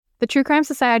The True Crime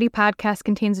Society podcast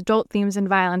contains adult themes and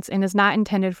violence and is not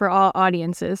intended for all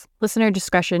audiences. Listener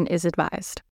discretion is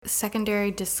advised.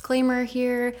 Secondary disclaimer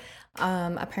here.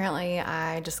 Apparently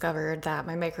I discovered that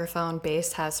my microphone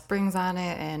base has springs on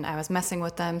it and I was messing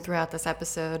with them throughout this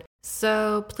episode.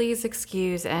 So please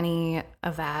excuse any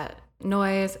of that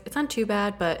noise. It's not too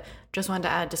bad, but just wanted to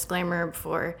add a disclaimer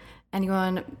before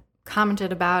anyone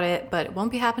commented about it, but it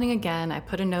won't be happening again. I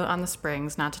put a note on the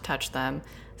springs not to touch them,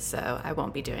 so I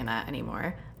won't be doing that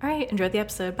anymore. All right, enjoy the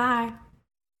episode. Bye.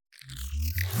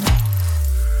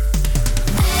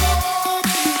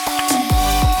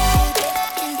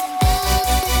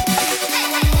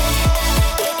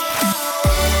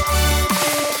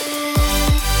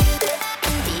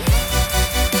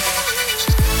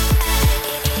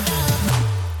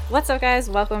 What's up, guys?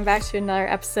 Welcome back to another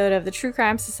episode of the True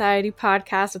Crime Society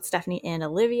podcast with Stephanie and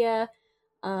Olivia.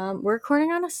 We're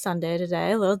recording on a Sunday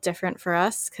today, a little different for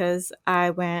us because I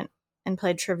went and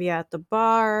played trivia at the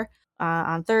bar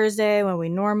on Thursday when we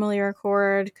normally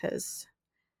record because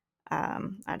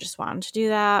I just wanted to do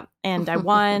that, and I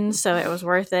won, so it was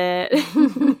worth it.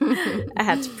 I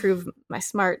had to prove my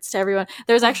smarts to everyone.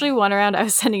 There was actually one around I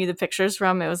was sending you the pictures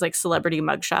from. It was like celebrity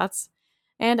mugshots.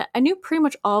 And I knew pretty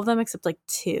much all of them except like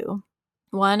two.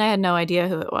 One, I had no idea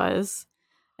who it was.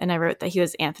 And I wrote that he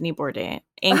was Anthony Bourdain,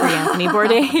 angry Anthony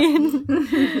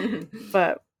Bourdain.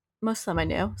 But most of them I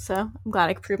knew. So I'm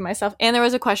glad I could prove myself. And there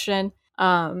was a question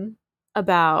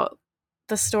about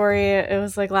the story. It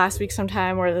was like last week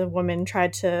sometime where the woman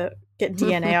tried to get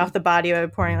DNA off the body by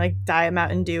pouring like Diet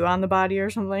Mountain Dew on the body or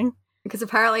something. Because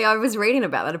apparently I was reading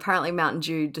about that. Apparently Mountain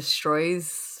Dew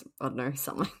destroys, I don't know,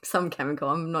 some chemical.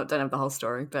 Don't have the whole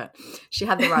story, but she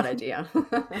had the right idea.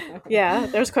 Yeah,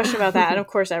 there was a question about that. And of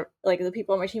course, like the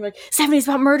people on my team were like, Stephanie's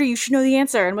about murder. You should know the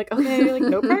answer. And I'm like, okay, like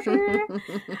no pressure.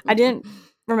 I didn't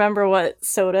remember what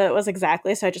soda it was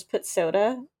exactly, so I just put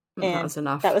soda. And that was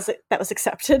enough. That was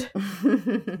accepted.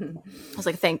 I was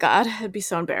like, thank God. It'd be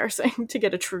so embarrassing to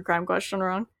get a true crime question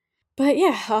wrong. But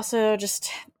yeah, also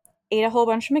just ate a whole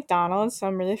bunch of McDonald's, so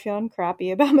I'm really feeling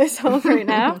crappy about myself right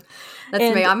now.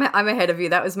 That's me. I'm ahead of you.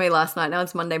 That was me last night. Now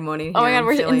it's Monday morning. Oh my God,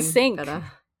 we're in sync. Better.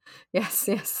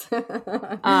 Yes.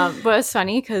 But it's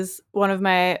funny because one of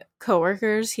my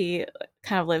coworkers, he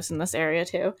kind of lives in this area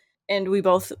too, and we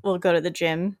both will go to the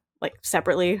gym like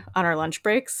separately on our lunch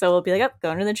breaks. So we'll be like,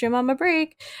 going to the gym on my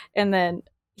break, and then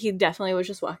he definitely was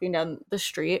just walking down the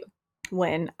street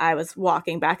when I was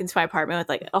walking back into my apartment with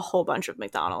like a whole bunch of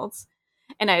McDonald's.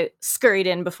 And I scurried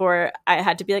in before I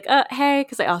had to be like, hey,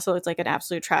 because I also looked like an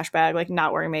absolute trash bag, like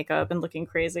not wearing makeup and looking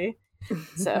crazy.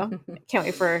 So can't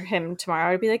wait for him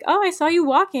tomorrow to be like, I saw you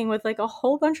walking with like a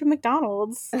whole bunch of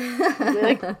McDonald's. I'll be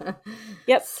like,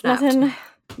 yep, Snapped.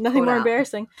 nothing more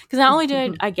embarrassing. Because not only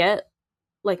did I get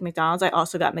like McDonald's, I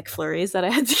also got McFlurries that I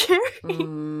had to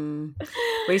carry.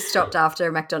 We stopped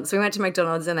after McDonald's. So we went to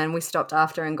McDonald's and then we stopped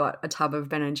after and got a tub of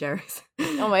Ben and Jerry's.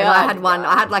 Oh my God. God. I had one.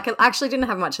 I actually didn't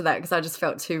have much of that because I just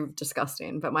felt too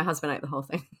disgusting, but my husband ate the whole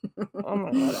thing. Oh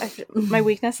my God. My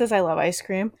weakness is I love ice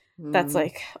cream. That's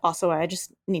like also why I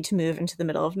just need to move into the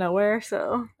middle of nowhere.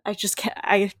 So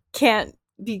I can't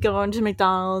be going to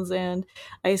McDonald's and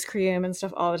ice cream and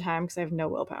stuff all the time because I have no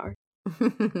willpower.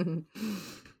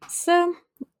 So,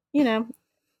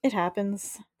 it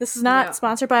happens. This is not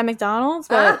sponsored by McDonald's,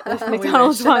 but if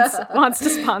McDonald's wants to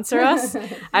sponsor us,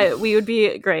 we would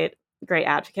be great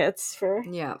advocates for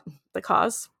the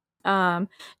cause. Do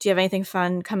you have anything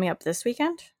fun coming up this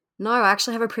weekend? No, I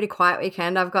actually have a pretty quiet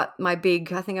weekend. I've got my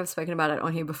big, I think I've spoken about it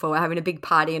on here before, we're having a big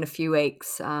party in a few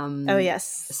weeks. Oh,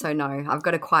 yes. So no, I've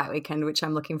got a quiet weekend, which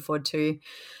I'm looking forward to.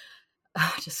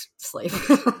 Just sleep.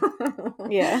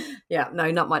 Yeah. Yeah,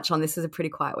 no, not much on. This is a pretty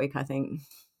quiet week, I think.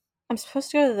 I'm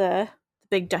supposed to go to the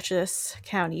Big Dutchess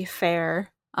County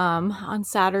Fair on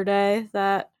Saturday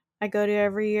that I go to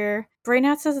every year. But right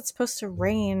now it says it's supposed to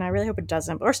rain. I really hope it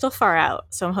doesn't, but we're still far out,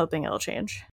 so I'm hoping it'll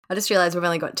change. I just realised we've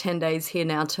only got 10 days here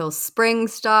now till spring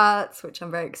starts, which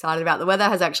I'm very excited about. The weather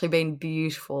has actually been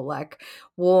beautiful, like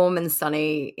warm and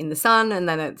sunny in the sun, and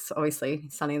then it's obviously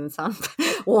sunny in the sun,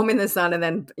 warm in the sun, and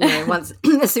then once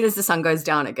as soon as the sun goes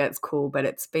down, it gets cool. But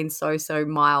it's been so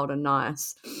mild and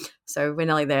nice. So we're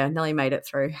nearly there, nearly made it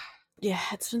through. Yeah,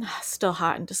 it's been still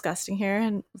hot and disgusting here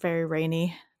and very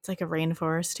rainy. It's like a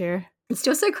rainforest here. It's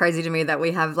still so crazy to me that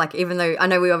we have, like, even though I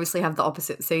know we obviously have the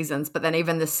opposite seasons, but then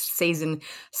even the season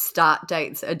start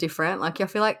dates are different. Like, I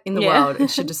feel like in the world, it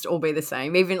should just all be the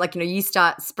same. Even, like, you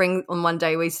start spring on one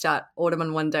day, we start autumn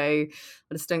on one day.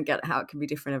 I just don't get how it can be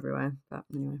different everywhere. But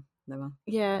anyway, whatever.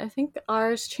 Yeah, I think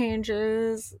ours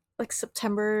changes, like,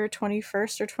 September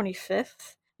 21st or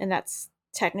 25th, and that's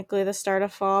technically the start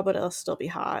of fall, but it'll still be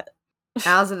hot.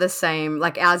 Ours are the same.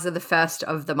 Like ours are the first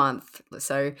of the month.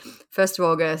 So 1st of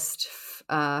August,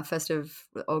 1st of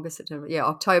August, September. Yeah,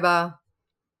 October.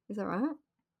 Is that right?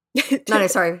 No,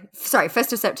 sorry,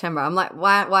 1st of September. I'm like,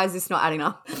 why is this not adding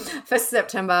up? 1st of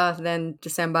September, then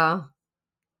December.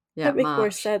 Yeah, That makes more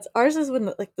March. sense. Ours is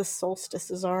when like the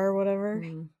solstices are or whatever.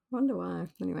 Wonder why.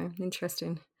 Anyway,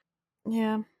 interesting.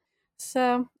 Yeah.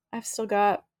 So I've still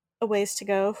got a ways to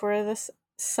go for this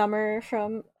summer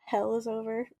from hell is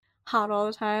over. Hot all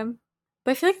the time.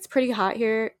 But I feel like it's pretty hot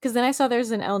here because then I saw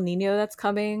there's an El Nino that's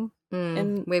coming.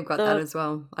 And We've got that as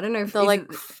well. I don't know if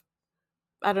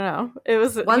I don't know. It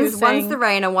was one's the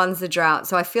rain and one's the drought.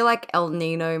 So I feel like El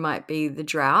Nino might be the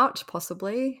drought,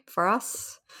 possibly for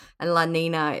us, and La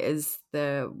Nina is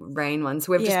the rain one.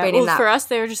 So we've just been in that. For us,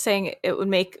 they were just saying it would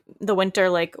make the winter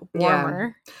like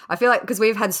warmer. Yeah. I feel like because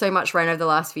we've had so much rain over the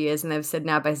last few years, and they've said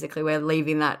now basically we're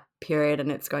leaving that period,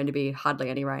 and it's going to be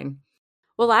hardly any rain.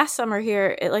 Well, last summer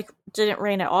here, it like didn't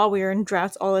rain at all. We were in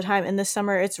droughts all the time. And this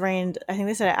summer, it's rained, I think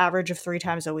they said an average of 3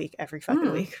 times a week, every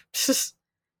fucking week.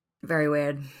 Very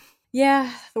weird.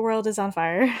 Yeah, the world is on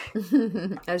fire.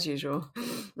 As usual.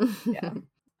 Yeah.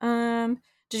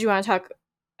 Did you want to talk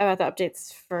about the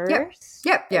updates first?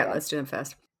 Yep. Yeah, let's do them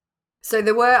first. So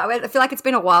I feel like it's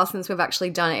been a while since we've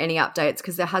actually done any updates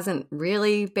because there hasn't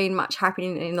really been much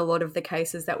happening in a lot of the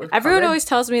cases that we've Everyone covered. always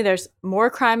tells me there's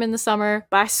more crime in the summer,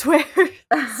 but I swear,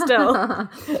 still.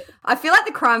 I feel like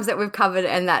the crimes that we've covered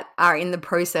and that are in the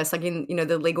process, like in,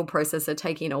 the legal process, are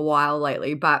taking a while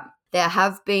lately, but there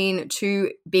have been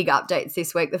 2 big updates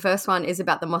this week. The first one is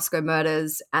about the Moscow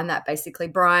murders, and that basically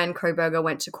Brian Koberger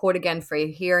went to court again for a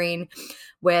hearing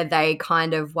where they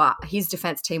his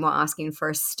defense team were asking for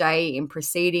a stay in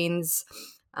proceedings.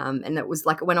 And it was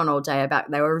like, it went on all day about,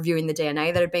 they were reviewing the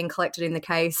DNA that had been collected in the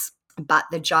case. But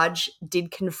the judge did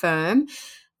confirm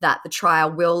that the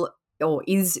trial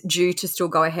is due to still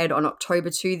go ahead on October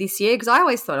 2 this year. Because I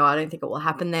always thought, I don't think it will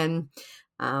happen then.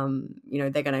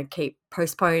 They're going to keep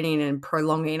postponing and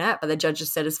prolonging it. But the judge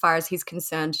has said, as far as he's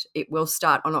concerned, it will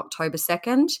start on October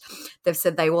 2nd. They've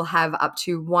said they will have up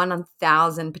to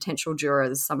 1,000 potential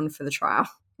jurors summoned for the trial.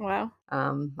 Wow.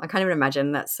 I can't even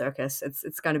imagine that circus.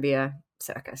 It's going to be a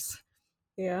circus.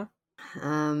 Yeah.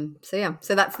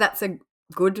 So that's a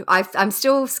good. I'm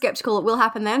still skeptical it will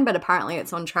happen then, but apparently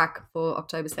it's on track for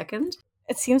October 2nd.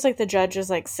 It seems like the judge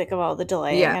is like sick of all the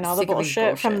delaying and all the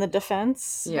bullshit from the defense.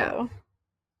 So. Yeah.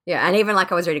 Yeah, and even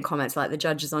like I was reading comments like the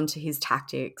judge is onto his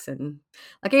tactics and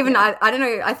like even I don't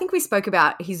know, I think we spoke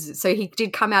about he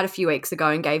did come out a few weeks ago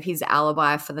and gave his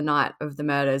alibi for the night of the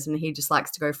murders, and he just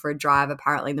likes to go for a drive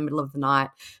apparently in the middle of the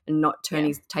night and not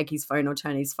take his phone or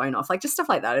turn his phone off. Like just stuff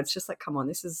like that. It's just like, come on,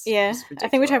 this is just ridiculous. I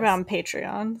think we talked about it on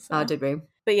Patreon. So. Oh, did we?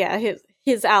 But yeah,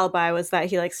 his alibi was that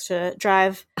he likes to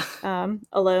drive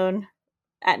alone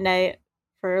at night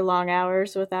for long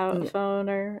hours without a phone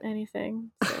or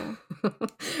anything. So.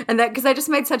 And that because they just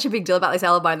made such a big deal about this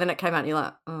alibi, and then it came out and you're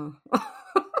like, oh.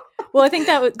 Well, I think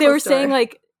that they were saying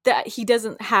like that he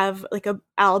doesn't have like a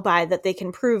alibi that they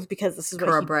can prove because this is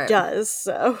what he does.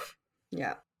 So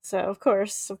yeah. So of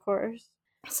course.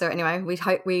 So anyway,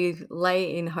 we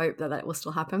lay in hope that will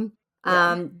still happen.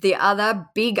 Yeah. The other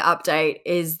big update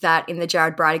is that in the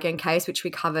Jared Bridegan case, which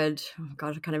we covered, oh God,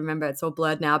 I can't even remember, it's all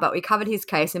blurred now, but we covered his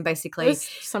case and basically... It was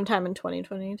sometime in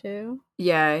 2022.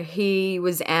 Yeah, he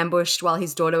was ambushed while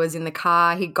his daughter was in the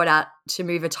car. He got out to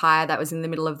move a tyre that was in the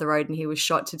middle of the road and he was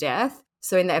shot to death.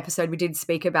 So in the episode, we did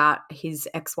speak about his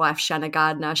ex-wife, Shanna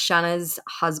Gardner. Shanna's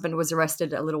husband was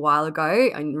arrested a little while ago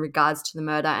in regards to the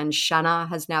murder, and Shanna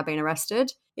has now been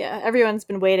arrested. Yeah, everyone's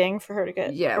been waiting for her to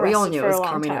get arrested. We all knew it was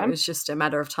coming. It was just a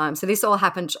matter of time. So this all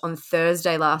happened on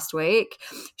Thursday last week.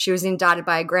 She was indicted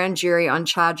by a grand jury on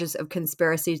charges of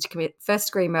conspiracy to commit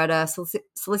first-degree murder,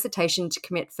 solicitation to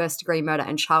commit first-degree murder,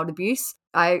 and child abuse.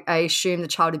 I assume the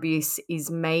child abuse is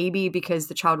maybe because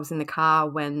the child was in the car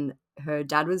when her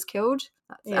dad was killed,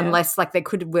 unless like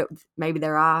maybe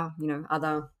there are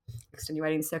other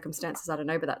extenuating circumstances. I don't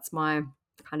know, but that's my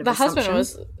kind of the assumption. Husband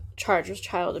was charged with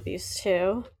child abuse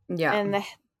too. Yeah, and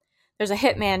there's a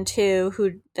hitman too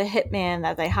who the hitman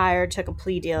that they hired took a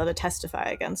plea deal to testify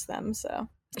against them. So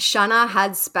Shanna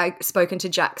had spoken to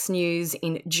Jack's News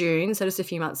in June, so just a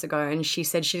few months ago, and she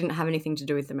said she didn't have anything to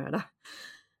do with the murder.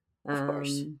 Of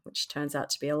course. Which turns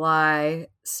out to be a lie.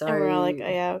 So and we're all like, oh,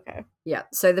 yeah, okay. Yeah.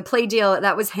 So the plea deal,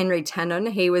 that was Henry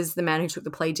Tannen. He was the man who took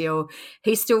the plea deal.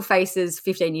 He still faces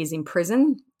 15 years in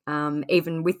prison,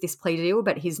 even with this plea deal,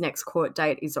 but his next court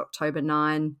date is October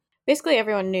 9. Basically,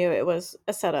 everyone knew it was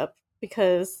a setup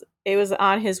because it was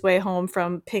on his way home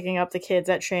from picking up the kids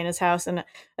at Shayna's house, and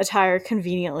a tire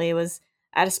conveniently was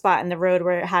at a spot in the road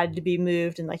where it had to be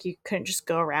moved and like you couldn't just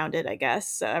go around it, I guess.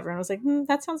 So everyone was like,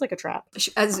 that sounds like a trap.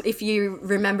 As if you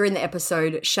remember in the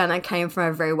episode, Shanna came from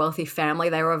a very wealthy family.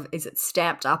 They were, is it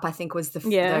Stamped Up, I think was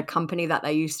the company that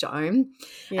they used to own.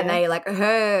 Yeah. And they, like,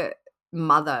 her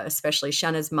mother, especially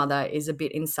Shanna's mother, is a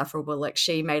bit insufferable. Like,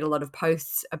 she made a lot of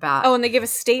posts about... Oh, and they give a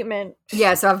statement.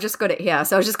 Yeah, so I've just got it here.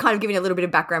 So I was just kind of giving a little bit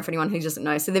of background for anyone who doesn't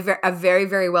know. So they're a very,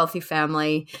 very wealthy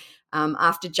family.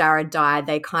 After Jared died,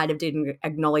 they kind of didn't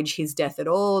acknowledge his death at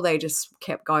all. They just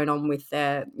kept going on with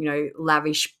their,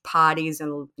 lavish parties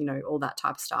and, all that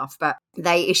type of stuff. But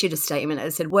they issued a statement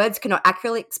that said, "Words cannot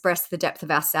accurately express the depth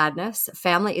of our sadness.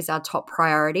 Family is our top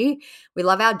priority. We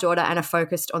love our daughter and are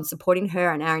focused on supporting her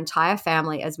and our entire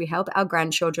family as we help our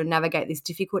grandchildren navigate this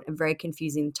difficult and very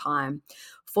confusing time.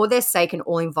 For their sake and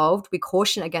all involved, we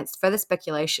caution against further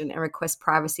speculation and request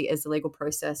privacy as the legal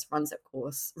process runs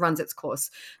its course."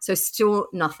 So still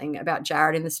nothing about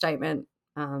Jared in the statement.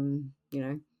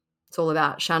 It's all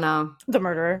about Shanna. The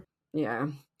murderer. Yeah.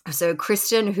 So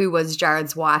Kristen, who was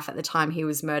Jared's wife at the time he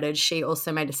was murdered, she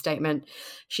also made a statement.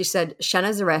 She said,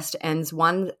 "Shanna's arrest ends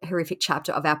one horrific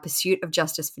chapter of our pursuit of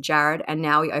justice for Jared, and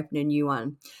now we open a new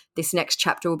one. This next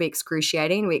chapter will be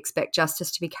excruciating. We expect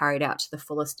justice to be carried out to the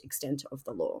fullest extent of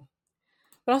the law."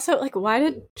 But also, like, why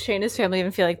did Shayna's family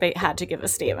even feel like they had to give a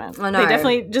statement? I know. They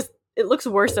definitely just... It looks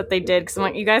worse that they did, because I'm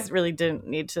like, you guys really didn't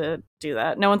need to do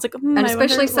that. No one's like, and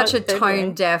especially such a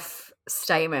tone-deaf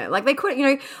statement. Like, they could,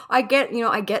 I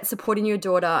get supporting your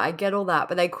daughter, I get all that,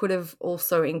 but they could have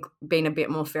also been a bit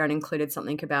more fair and included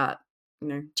something about,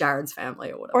 Jared's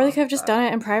family or whatever. Or they could have just done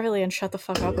it in privately and shut the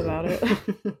fuck up about it.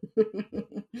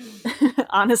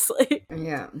 Honestly.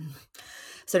 Yeah.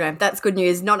 So no, that's good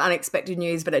news. Not unexpected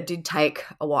news, but it did take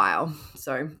a while.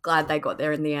 So glad they got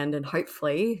there in the end, and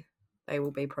hopefully they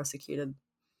will be prosecuted.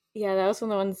 Yeah, that was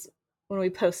one of the ones when we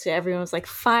posted, everyone was like,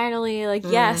 finally, like,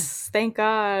 yes, thank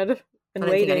God. I don't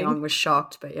think anyone was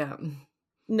shocked, but yeah.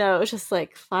 No, it was just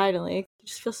like, finally. I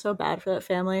just feel so bad for that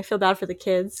family. I feel bad for the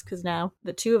kids, because now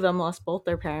the two of them lost both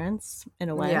their parents in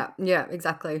a way. Yeah,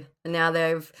 exactly. And now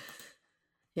they've...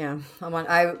 Yeah,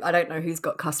 I don't know who's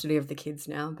got custody of the kids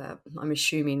now, but I'm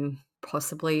assuming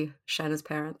possibly Shanna's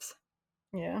parents.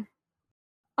 Yeah.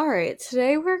 All right,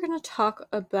 today we're going to talk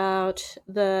about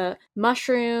the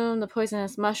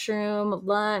poisonous mushroom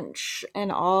lunch,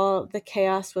 and all the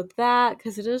chaos with that,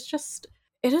 because it is just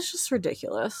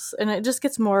ridiculous, and it just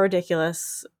gets more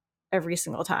ridiculous every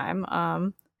single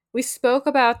time. We spoke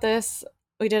about this.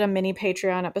 We did a mini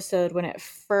Patreon episode when it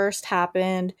first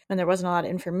happened, when there wasn't a lot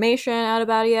of information out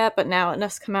about it yet, but now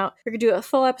enough's come out. We're going to do a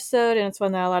full episode, and it's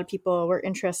one that a lot of people were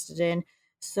interested in.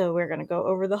 So we're going to go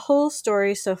over the whole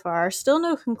story so far. Still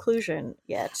no conclusion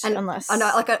yet, unless... I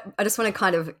know, I just want to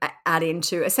kind of add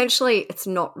into, essentially, it's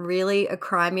not really a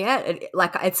crime yet.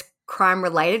 It's crime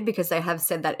related, because they have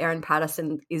said that Erin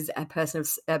Patterson is a person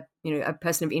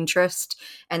of interest,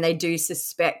 and they do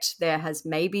suspect there has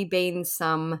maybe been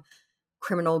some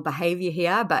criminal behavior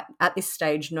here, but at this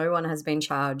stage no one has been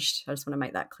charged. I just want to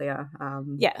make that clear.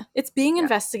 It's being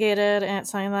investigated, and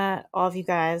it's something that all of you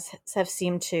guys have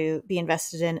seemed to be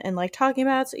invested in and like talking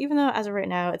about. So even though as of right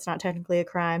now it's not technically a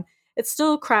crime, it's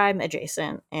still crime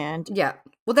adjacent. And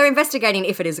well, they're investigating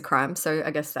if it is a crime, so I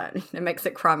guess that it makes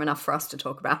it crime enough for us to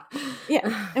talk about.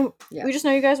 And we just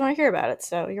know you guys want to hear about it,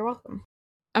 so you're welcome.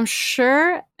 I'm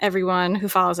sure everyone who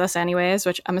follows us anyways,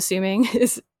 which I'm assuming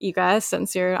is you guys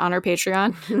since you're on our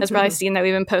Patreon, has probably seen that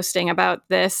we've been posting about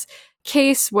this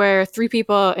case where 3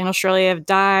 people in Australia have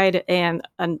died, and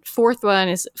a 4th one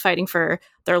is fighting for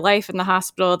their life in the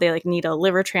hospital. They need a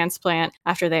liver transplant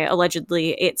after they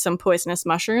allegedly ate some poisonous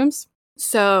mushrooms.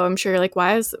 So I'm sure you're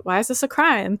why is this a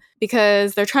crime?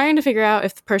 Because they're trying to figure out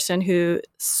if the person who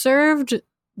served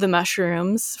the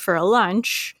mushrooms for a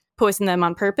lunch poisoned them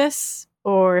on purpose,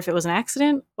 or if it was an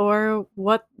accident, or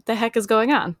what the heck is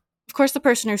going on. Of course, the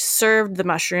person who served the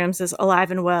mushrooms is alive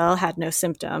and well, had no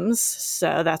symptoms,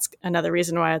 so that's another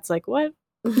reason why it's what?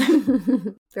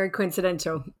 Very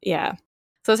coincidental. Yeah.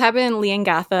 So this happened in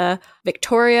Leongatha,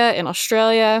 Victoria in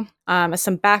Australia. As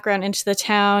some background into the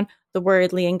town, the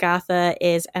word Leongatha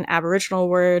is an Aboriginal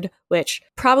word, which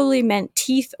probably meant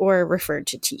teeth or referred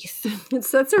to teeth.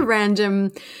 That's a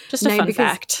random just a name, fun because,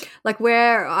 fact.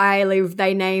 Where I live,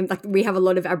 they name, we have a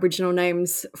lot of Aboriginal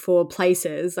names for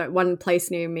places. One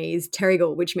place near me is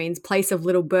Terrigal, which means place of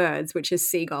little birds, which is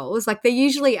seagulls. They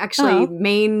usually actually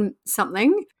mean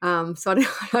something. So I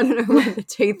don't know where the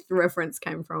teeth reference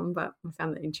came from, but I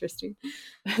found that interesting.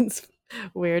 It's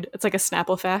weird. It's like a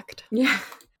Snapple fact. Yeah.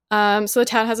 So the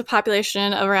town has a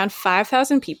population of around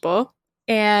 5,000 people,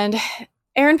 and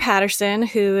Erin Patterson,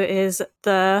 who is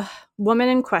the woman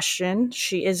in question,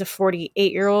 she is a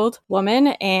 48-year-old woman,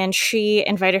 and she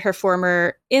invited her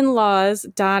former in-laws,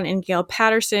 Don and Gail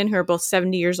Patterson, who are both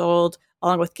 70 years old,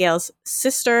 along with Gail's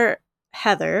sister,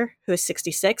 Heather, who is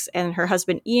 66, and her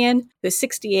husband, Ian, who is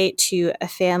 68, to a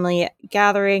family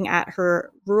gathering at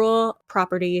her rural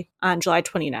property on July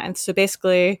 29th. So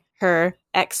basically, her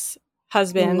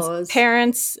ex-husband's In-laws.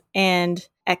 parents and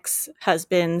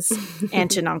ex-husband's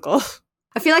aunt and uncle.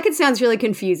 I feel like it sounds really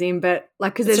confusing, but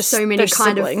like, because there's so many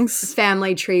kind siblings. of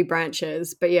family tree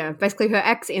branches. But yeah, basically her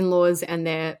ex-in-laws and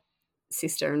their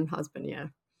sister and husband, yeah.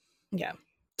 Yeah.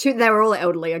 They were all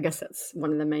elderly. I guess that's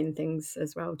one of the main things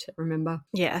as well to remember.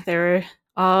 Yeah, they were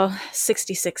all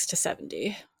 66 to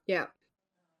 70. Yeah.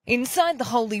 Inside the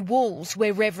holy walls,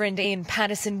 where Reverend Ian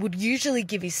Patterson would usually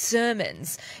give his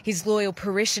sermons, his loyal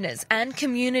parishioners and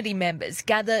community members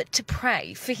gather to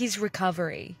pray for his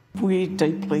recovery. We're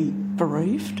deeply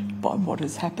bereaved by what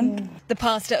has happened. The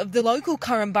pastor of the local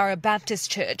Corumburra Baptist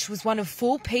Church was one of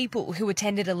 4 people who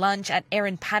attended a lunch at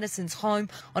Erin Patterson's home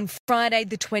on Friday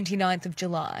the 29th of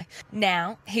July.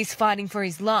 Now he's fighting for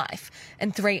his life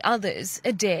and 3 others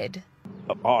are dead.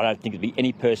 I don't think there'd be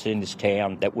any person in this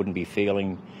town that wouldn't be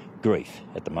feeling grief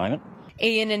at the moment.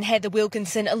 Ian and Heather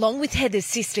Wilkinson, along with Heather's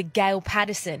sister Gail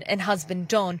Patterson and husband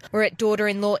Don, were at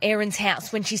daughter-in-law Erin's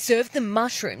house when she served them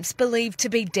mushrooms believed to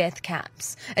be death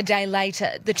caps. A day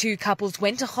later, the 2 couples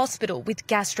went to hospital with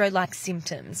gastro-like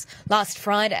symptoms. Last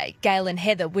Friday, Gail and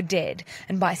Heather were dead,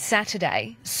 and by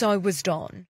Saturday, so was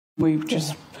Don. We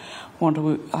just want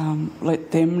to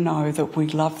let them know that we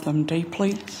love them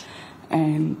deeply,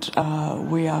 and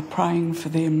we are praying for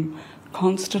them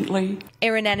constantly.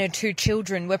 Erin and her 2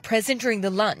 children were present during the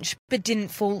lunch but didn't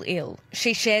fall ill.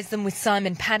 She shares them with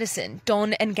Simon Patterson,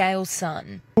 Don and Gail's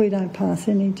son. We don't pass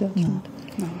any judgment.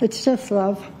 No. It's just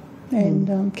love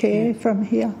and care from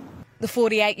here. The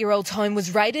 48-year-old's home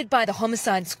was raided by the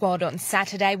homicide squad on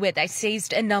Saturday, where they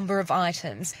seized a number of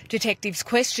items. Detectives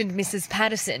questioned Mrs.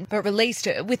 Patterson but released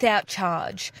her without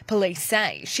charge. Police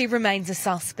say she remains a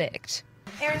suspect.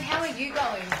 Erin, how are you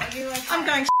going? Are you okay? I'm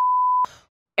going.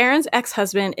 Erin's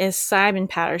ex-husband is Simon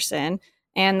Patterson,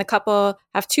 and the couple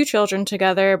have 2 children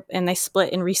together, and they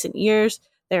split in recent years.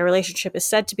 Their relationship is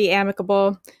said to be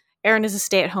amicable. Erin is a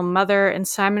stay-at-home mother, and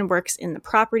Simon works in the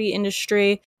property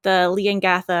industry. The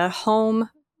Leongatha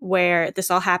home where this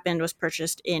all happened was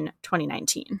purchased in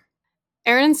 2019.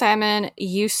 Erin and Simon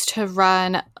used to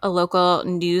run a local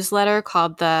newsletter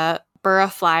called the Borough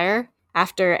Flyer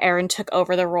after Erin took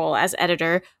over the role as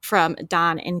editor from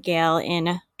Don and Gail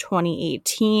in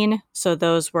 2018. So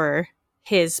those were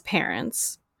his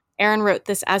parents. Erin wrote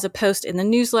this as a post in the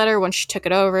newsletter when she took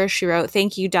it over. She wrote,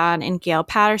 "Thank you, Don and Gail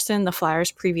Patterson, the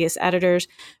Flyer's previous editors,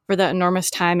 for the enormous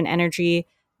time and energy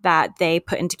that they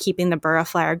put into keeping the Borough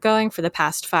Flyer going for the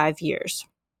past 5 years.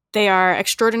 They are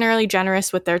extraordinarily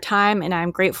generous with their time, and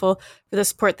I'm grateful for the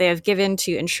support they have given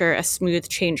to ensure a smooth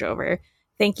changeover.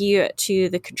 Thank you to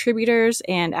the contributors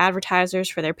and advertisers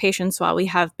for their patience while we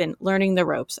have been learning the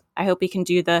ropes. I hope we can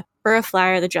do the Borough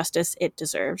Flyer the justice it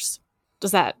deserves." Does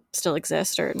that still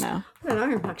exist or no? I don't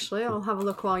know, actually. I'll have a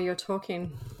look while you're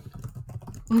talking.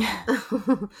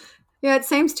 Yeah, it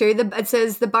seems to. It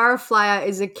says the Borough Flyer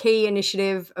is a key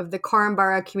initiative of the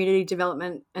Corumburra Community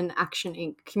Development and Action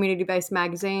Inc. community-based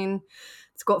magazine.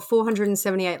 It's got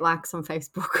 478 likes on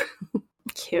Facebook.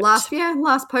 Cute.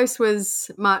 Last post was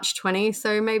March 20,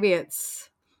 so maybe it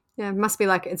must be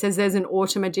like, it says there's an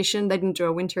autumn edition. They didn't do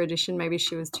a winter edition. Maybe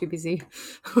she was too busy.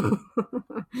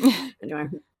 Anyway.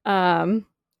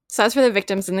 So as for the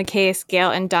victims in the case, Gail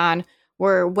and Don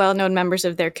were well-known members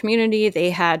of their community. They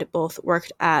had both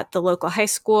worked at the local high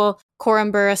school,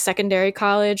 Corumburra Secondary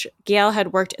College. Gail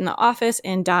had worked in the office,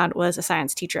 and Don was a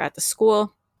science teacher at the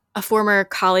school. A former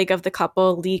colleague of the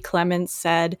couple, Lee Clements,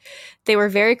 said they were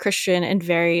very Christian and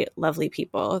very lovely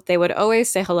people. They would always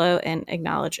say hello and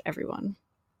acknowledge everyone.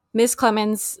 Ms.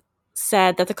 Clements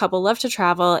said that the couple loved to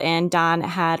travel, and Don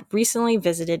had recently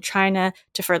visited China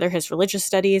to further his religious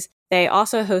studies. They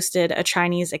also hosted a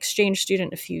Chinese exchange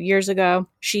student a few years ago.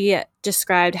 She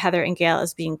described Heather and Gail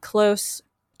as being close.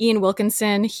 Ian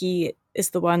Wilkinson, he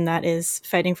is the one that is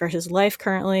fighting for his life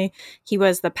currently. He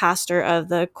was the pastor of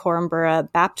the Corumburra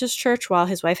Baptist Church, while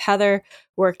his wife Heather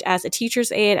worked as a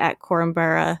teacher's aide at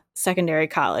Corumburra Secondary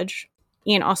College.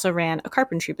 Ian also ran a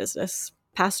carpentry business.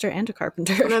 Pastor and a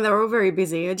carpenter. No, they're all very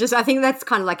busy. I think that's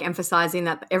kind of like emphasizing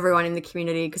that everyone in the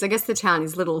community, because I guess the town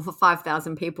is little for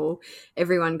 5,000 people,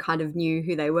 everyone kind of knew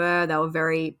who they were. They were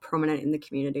very prominent in the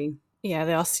community. Yeah,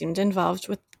 they all seemed involved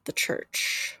with the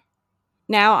church.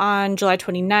 Now on July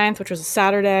 29th, which was a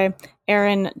Saturday,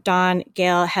 Erin, Don,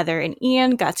 Gail, Heather, and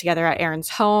Ian got together at Erin's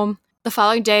home. The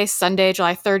following day, Sunday,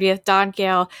 July 30th, Dawn,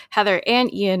 Gail, Heather,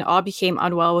 and Ian all became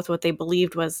unwell with what they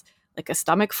believed was like a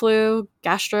stomach flu,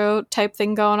 gastro type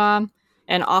thing going on.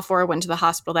 And all four went to the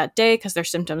hospital that day because their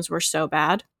symptoms were so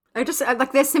bad.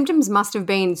 Their symptoms must have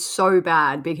been so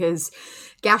bad because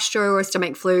gastro or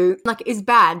stomach flu is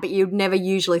bad, but you'd never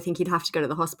usually think you'd have to go to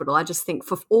the hospital. I just think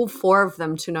for all four of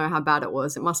them to know how bad it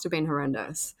was, it must have been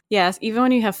horrendous. Yes, even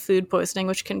when you have food poisoning,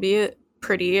 which can be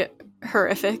pretty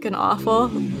horrific and awful,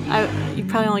 you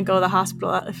probably only go to the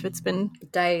hospital if it's been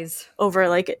days, over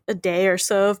a day or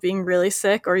so of being really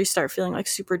sick, or you start feeling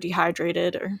super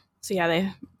dehydrated. So yeah,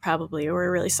 they probably were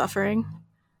really suffering.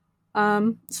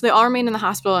 So they all remained in the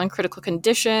hospital in critical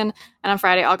condition, and on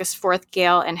Friday, August 4th,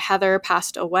 Gail and Heather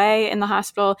passed away in the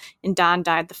hospital, and Dawn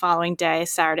died the following day,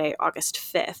 Saturday, August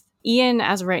 5th. Ian,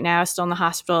 as of right now, is still in the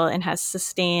hospital and has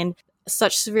sustained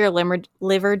such severe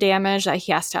liver damage that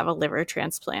he has to have a liver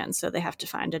transplant, so they have to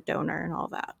find a donor and all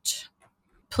that.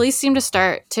 Police seem to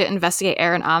start to investigate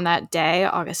Erin on that day,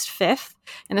 August 5th,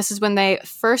 and this is when they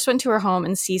first went to her home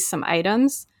and seized some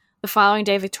items. The following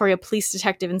day, Victoria Police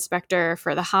Detective Inspector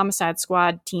for the Homicide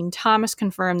Squad, Dean Thomas,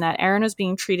 confirmed that Erin was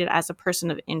being treated as a person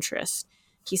of interest.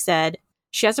 He said,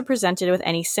 "She hasn't presented with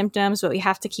any symptoms, but we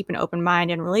have to keep an open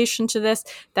mind in relation to this,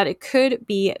 that it could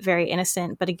be very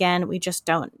innocent, but again, we just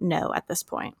don't know at this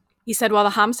point." He said while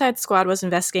the Homicide Squad was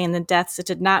investigating the deaths, it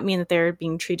did not mean that they were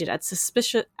being treated as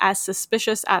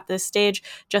suspicious at this stage,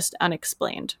 just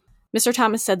unexplained. Mr.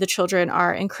 Thomas said the children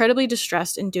are incredibly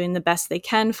distressed and doing the best they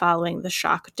can following the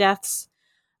shock deaths.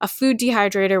 A food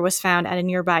dehydrator was found at a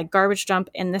nearby garbage dump,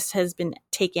 and this has been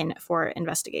taken for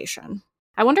investigation.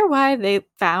 I wonder why they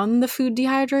found the food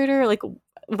dehydrator.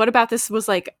 What about this was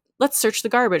let's search the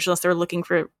garbage, unless they're looking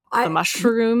for the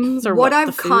mushrooms or what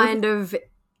I've kind of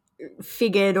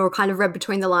figured or kind of read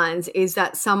between the lines is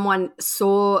that someone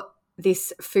saw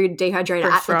this food dehydrator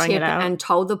at the tip and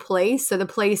told the police. So the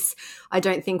police, I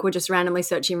don't think, were just randomly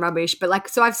searching rubbish. But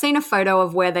so I've seen a photo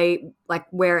of where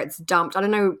it's dumped. I don't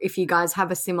know if you guys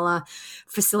have a similar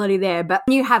facility there, but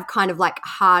you have kind of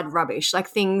hard rubbish,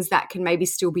 things that can maybe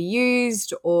still be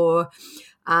used, or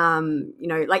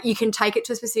you can take it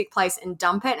to a specific place and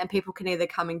dump it, and people can either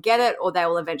come and get it or they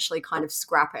will eventually kind of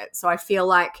scrap it. So I feel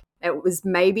like it was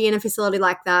maybe in a facility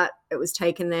like that. It was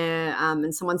taken there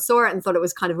and someone saw it and thought it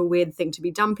was kind of a weird thing to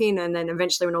be dumping. And then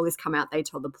eventually when all this came out, they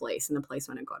told the police, and the police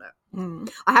went and got it.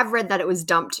 Mm. I have read that it was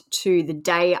dumped to the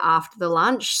day after the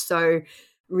lunch. So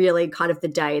really kind of the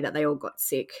day that they all got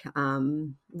sick.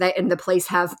 And the police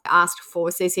have asked for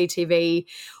CCTV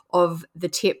of the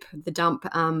tip, the dump,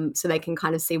 so they can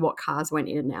kind of see what cars went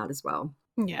in and out as well.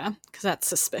 Yeah, because that's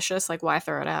suspicious. Why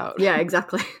throw it out? Yeah,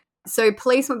 exactly. So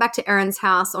police went back to Erin's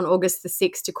house on August the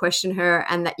 6th to question her,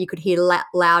 and that you could hear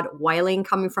loud wailing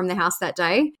coming from the house that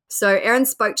day. So Erin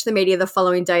spoke to the media the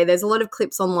following day. There's a lot of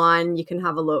clips online. You can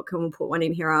have a look, and we'll put one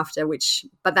in here after,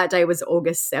 but that day was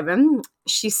August 7.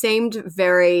 She seemed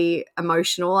very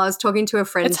emotional. I was talking to a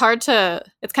friend. It's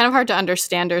kind of hard to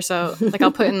understand her. So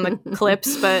I'll put in the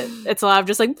clips, but it's a lot of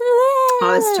just Bleh.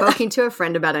 I was talking to a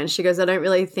friend about it, and she goes, I don't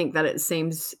really think that it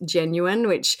seems genuine,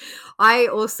 which I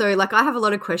also, I have a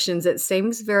lot of questions. It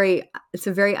seems it's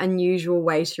a very unusual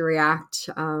way to react.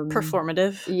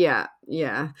 Performative.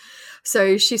 Yeah.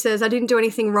 So she says, I didn't do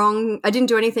anything wrong. I didn't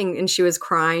do anything. And she was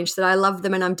crying. She said, I love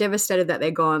them and I'm devastated that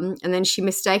they're gone. And then she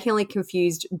mistakenly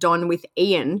confused Don with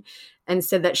Ian and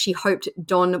said that she hoped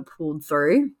Don pulled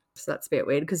through. So that's a bit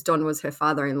weird because Don was her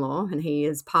father-in-law and he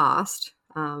is passed.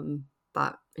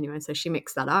 But anyway, so she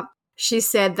mixed that up. She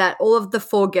said that all of the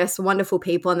four guests were wonderful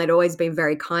people and they'd always been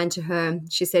very kind to her.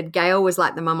 She said Gail was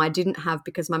like the mum I didn't have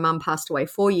because my mum passed away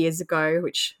 4 years ago,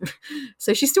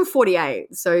 so she's still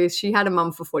 48. So she had a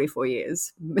mum for 44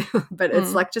 years. But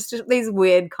it's just these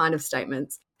weird kind of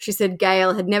statements. She said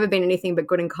Gail had never been anything but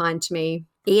good and kind to me.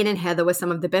 Ian and Heather were some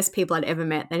of the best people I'd ever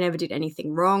met. They never did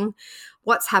anything wrong.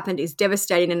 What's happened is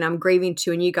devastating and I'm grieving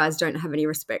too, and you guys don't have any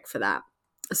respect for that.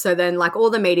 So then all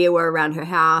the media were around her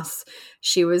house.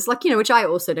 She was which I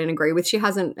also don't agree with. She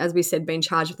hasn't, as we said, been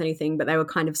charged with anything, but they were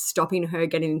kind of stopping her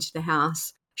getting into the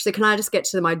house. She said, can I just get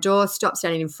to my door? Stop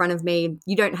standing in front of me.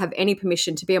 You don't have any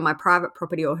permission to be on my private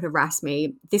property or harass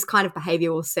me. This kind of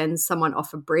behavior will send someone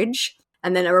off a bridge.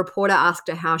 And then a reporter asked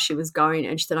her how she was going,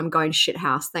 and she said, I'm going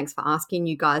shithouse. Thanks for asking.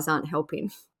 You guys aren't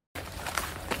helping.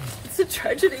 It's a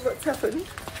tragedy what's happened.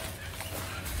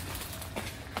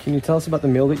 Can you tell us about the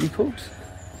meal that you cooked?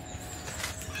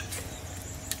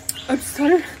 I'm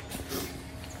so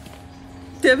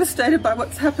devastated by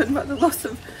what's happened, by the loss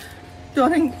of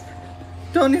Don.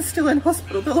 Don is still in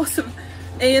hospital, the loss of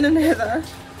Ian and Heather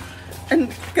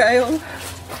and Gail.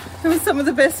 They were some of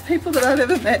the best people that I've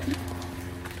ever met.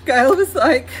 Gail was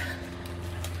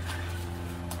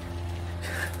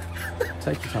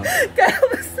Take your time. Gail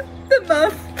was the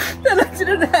mum that I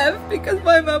didn't have because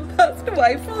my mum passed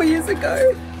away 4 years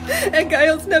ago. And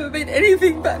Gail's never been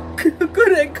anything but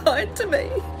good and kind to me.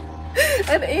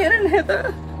 And Ian and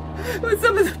Heather were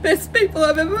some of the best people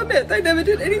I've ever met. They never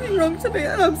did anything wrong to me,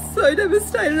 and I'm so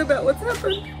devastated about what's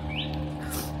happened.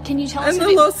 Can you tell us and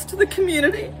the loss to the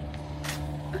community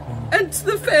and to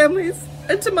the families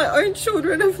and to my own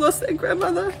children who've lost their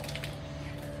grandmother.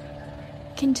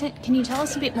 Can you tell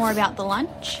us a bit more about the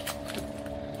lunch?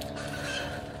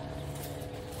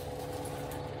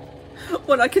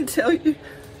 What I can tell you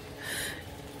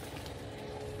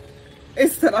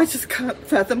is that I just can't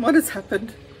fathom what has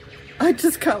happened. I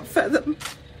just can't fathom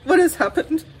what has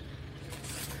happened.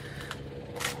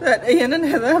 That Ian and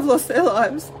Heather have lost their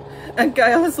lives, and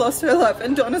Gail has lost her life,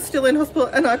 and Don is still in hospital,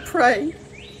 and I pray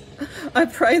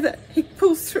that he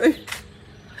pulls through,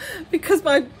 because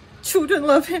my children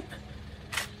love him.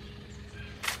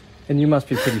 And you must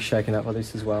be pretty shaken up by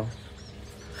this as well.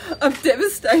 I'm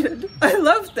devastated. I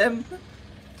love them.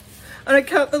 And I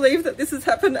can't believe that this has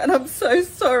happened, and I'm so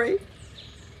sorry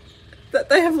that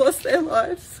they have lost their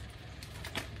lives.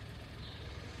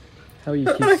 How are you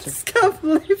I just can't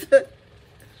believe it.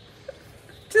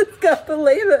 Just can't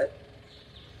believe it.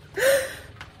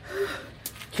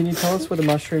 Can you tell us where the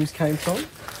mushrooms came from?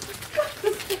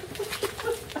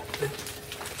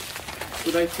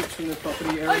 Were they picked from the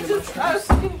property area? I just ask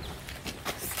you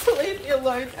to leave me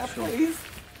alone now, please.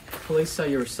 Police say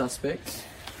you're a suspect.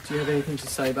 Do you have anything to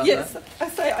say about that? Yes, I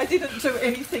say I didn't do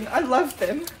anything. I love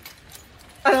them.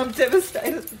 And I'm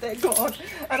devastated that they're gone.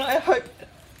 And I hope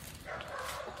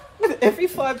with every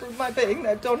fibre of my being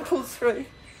that Don pulls through.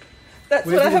 That's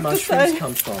Where what I did the have to say. mushrooms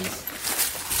come from?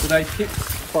 Were they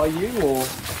picked by you, or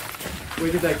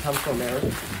where did they come from,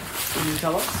 Erin? Can you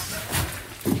tell us?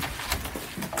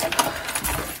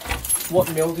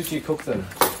 What meal did you cook them?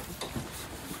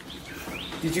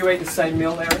 Did you eat the same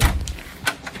meal, Erin?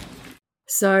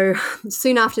 So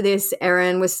soon after this,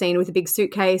 Erin was seen with a big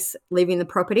suitcase leaving the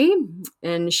property,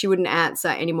 and she wouldn't answer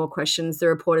any more questions. The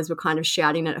reporters were kind of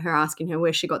shouting at her, asking her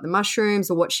where she got the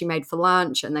mushrooms or what she made for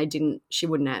lunch, and she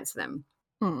wouldn't answer them.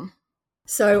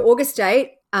 So August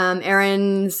 8,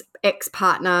 Erin's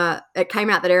ex-partner, it came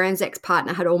out that Erin's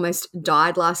ex-partner had almost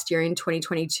died last year in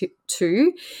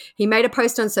 2022. He made a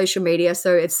post on social media,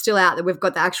 so it's still out there. We've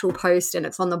got the actual post and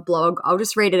it's on the blog. I'll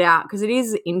just read it out because it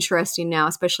is interesting now,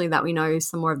 especially that we know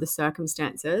some more of the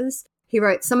circumstances. He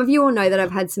wrote, "Some of you will know that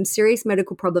I've had some serious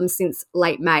medical problems since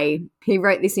late May." He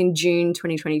wrote this in June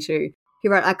 2022. He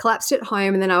wrote, "I collapsed at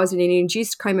home and then I was in an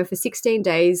induced coma for 16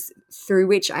 days, through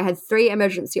which I had 3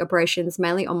 emergency operations,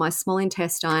 mainly on my small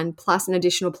intestine, plus an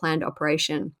additional planned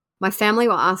operation. My family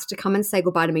were asked to come and say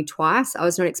goodbye to me twice. I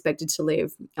was not expected to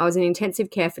live. I was in intensive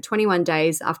care for 21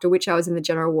 days, after which I was in the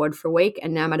general ward for a week,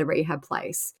 and now I'm at a rehab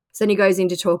place." So then he goes in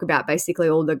to talk about basically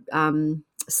all the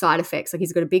side effects. Like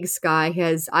he's got a big scar. He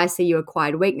has ICU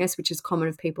acquired weakness, which is common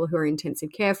of people who are in intensive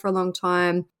care for a long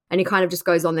time. And he kind of just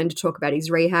goes on then to talk about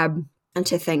his rehab. And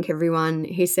to thank everyone.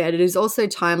 He said, "It is also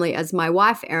timely as my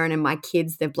wife, Erin, and my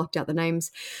kids," they've blocked out the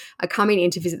names, "are coming in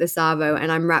to visit the Savo,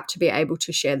 and I'm rapt to be able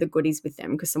to share the goodies with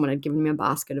them," because someone had given me a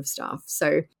basket of stuff.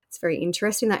 So it's very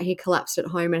interesting that he collapsed at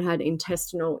home and had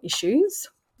intestinal issues.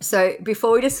 So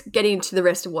before we just get into the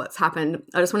rest of what's happened,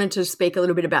 I just wanted to speak a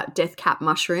little bit about death cap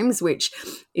mushrooms, which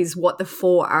is what the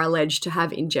 4 are alleged to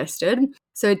have ingested.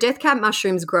 So death cap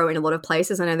mushrooms grow in a lot of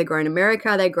places. I know they grow in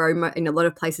America. They grow in a lot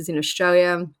of places in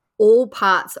Australia. All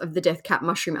parts of the death cap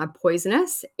mushroom are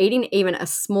poisonous. Eating even a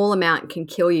small amount can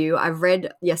kill you. I've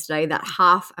read yesterday that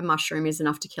half a mushroom is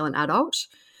enough to kill an adult.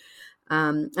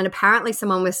 And apparently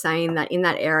someone was saying that in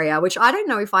that area, which I don't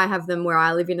know if I have them where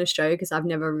I live in Australia because I've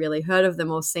never really heard of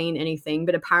them or seen anything,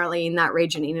 but apparently in that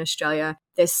region in Australia,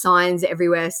 there's signs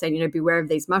everywhere saying, beware of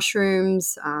these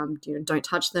mushrooms, don't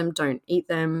touch them, don't eat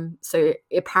them. So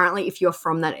apparently if you're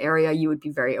from that area, you would be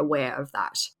very aware of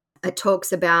that. It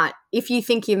talks about if you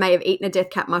think you may have eaten a death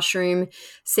cap mushroom,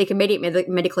 seek immediate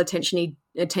medical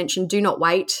attention. Do not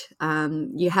wait.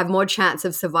 You have more chance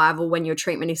of survival when your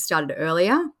treatment is started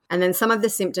earlier. And then some of the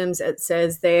symptoms, it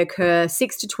says they occur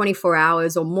 6 to 24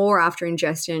 hours or more after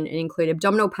ingestion and include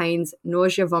abdominal pains,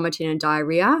 nausea, vomiting, and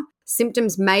diarrhea.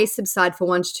 Symptoms may subside for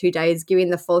 1 to 2 days,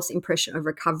 giving the false impression of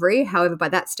recovery. However, by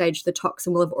that stage, the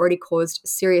toxin will have already caused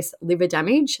serious liver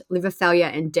damage. Liver failure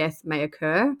and death may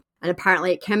occur. And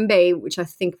apparently it can be, which I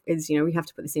think is, we have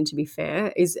to put this in to be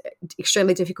fair, is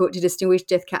extremely difficult to distinguish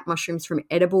death cap mushrooms from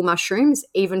edible mushrooms,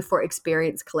 even for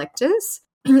experienced collectors.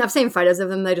 I've seen photos of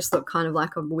them. They just look kind of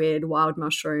like a weird wild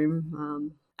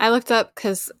mushroom. I looked up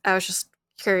because I was just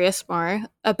curious more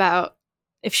about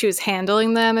if she was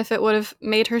handling them, if it would have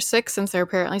made her sick, since they're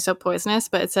apparently so poisonous.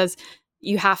 But it says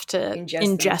you have to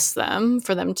ingest them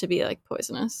for them to be like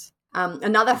poisonous.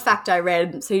 Another fact I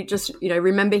read, so you just,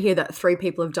 remember here that 3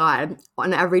 people have died.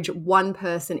 On average, 1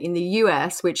 person in the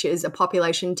US, which is a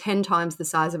population 10 times the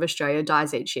size of Australia,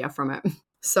 dies each year from it.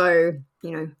 So,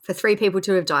 for 3 people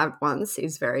to have died once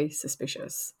is very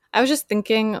suspicious. I was just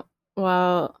thinking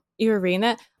while you were reading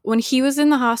that, when he was in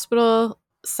the hospital,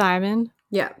 Simon,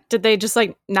 did they just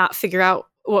like not figure out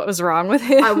what was wrong with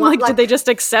him? Did they just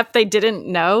accept they didn't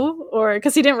know? Or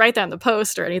because he didn't write that in the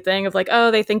post or anything of like,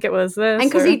 oh, they think it was this. And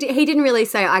because he didn't really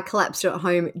say I collapsed at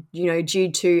home,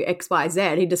 due to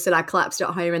XYZ. He just said I collapsed at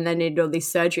home and they needed all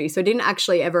this surgery. So he didn't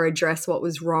actually ever address what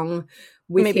was wrong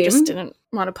with Maybe him. Just didn't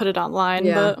want to put it online.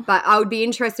 Yeah, but I would be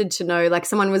interested to know, like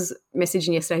someone was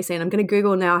messaging yesterday saying, I'm going to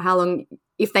Google now how long,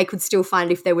 if they could still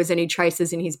find if there was any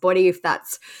traces in his body, if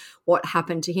that's what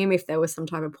happened to him, if there was some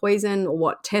type of poison or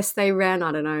what tests they ran.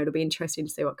 I don't know. It'll be interesting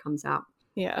to see what comes out.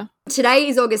 Yeah. Today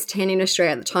is August 10 in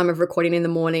Australia at the time of recording in the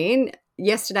morning.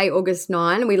 Yesterday, August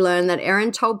 9, we learned that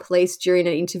Erin told police during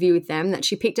an interview with them that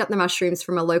she picked up the mushrooms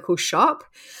from a local shop.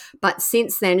 But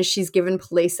since then, she's given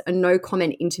police a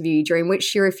no-comment interview during which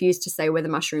she refused to say where the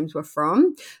mushrooms were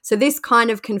from. So this kind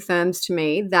of confirms to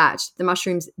me that the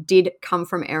mushrooms did come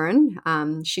from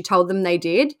Erin. She told them they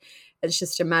did. It's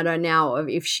just a matter now of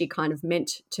if she kind of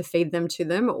meant to feed them to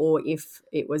them or if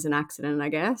it was an accident, I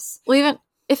guess. Well, even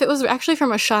if it was actually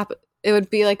from a shop, it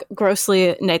would be like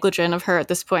grossly negligent of her at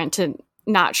this point to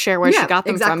not share where she got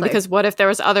them from. Because what if there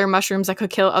was other mushrooms that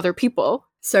could kill other people?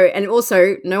 So, and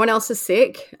also no one else is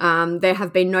sick. There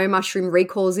have been no mushroom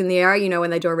recalls in the area.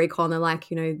 When they do a recall and they're like,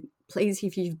 please,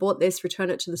 if you've bought this, return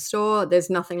it to the store.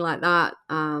 There's nothing like that.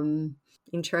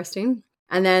 Interesting.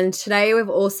 And then today we've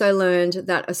also learned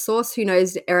that a source who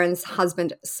knows Erin's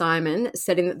husband, Simon,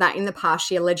 said that in the past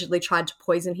she allegedly tried to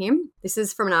poison him. This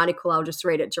is from an article. I'll just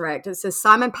read it direct. It says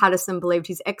Simon Patterson believed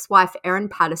his ex-wife, Erin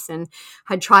Patterson,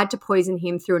 had tried to poison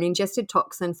him through an ingested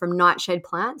toxin from nightshade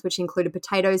plants, which included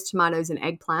potatoes, tomatoes, and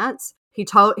eggplants.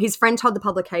 His friend told the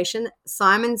publication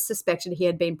Simon suspected he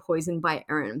had been poisoned by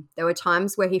Erin. There were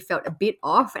times where he felt a bit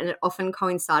off, and it often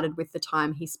coincided with the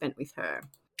time he spent with her.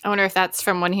 I wonder if that's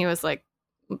from when he was like,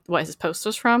 what his post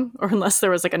was from, or unless there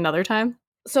was like another time.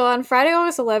 So on Friday,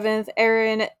 August 11th,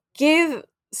 Erin gave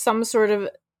some sort of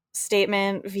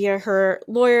statement via her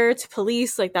lawyer to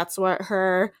police. Like that's what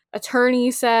her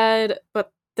attorney said.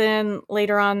 But then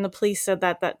later on, the police said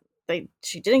that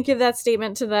she didn't give that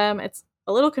statement to them. It's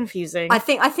a little confusing. I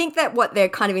think that what they're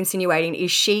kind of insinuating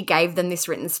is she gave them this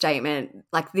written statement.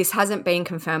 Like this hasn't been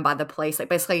confirmed by the police. Like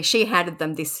basically she handed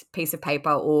them this piece of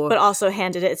paper but also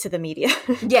handed it to the media.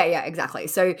 Yeah, exactly.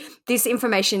 So this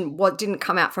information, what didn't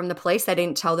come out from the police, they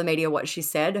didn't tell the media what she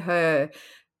said. Her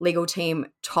legal team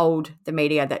told the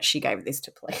media that she gave this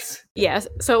to police. Yeah,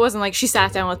 so it wasn't like she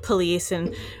sat down with police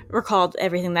and recalled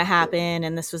everything that happened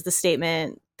and this was the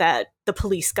statement that the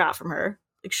police got from her.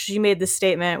 Like she made this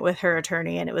statement with her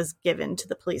attorney and it was given to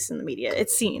the police and the media,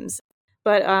 it seems.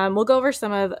 But we'll go over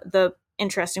some of the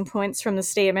interesting points from the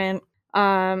statement.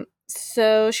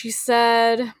 So she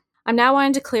said, I'm now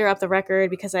wanting to clear up the record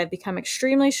because I've become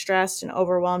extremely stressed and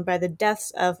overwhelmed by the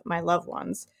deaths of my loved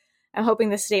ones. I'm hoping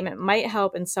this statement might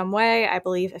help in some way. I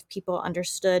believe if people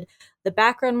understood the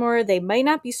background more, they might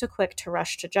not be so quick to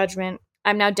rush to judgment.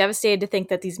 I'm now devastated to think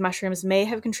that these mushrooms may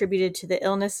have contributed to the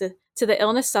illness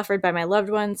suffered by my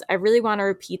loved ones. I really want to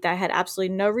repeat that I had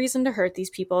absolutely no reason to hurt these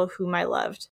people whom I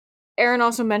loved. Erin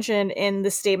also mentioned in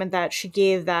the statement that she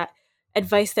gave that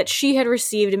advice that she had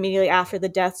received immediately after the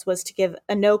deaths was to give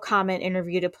a no-comment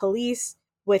interview to police,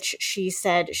 which she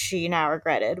said she now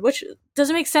regretted, which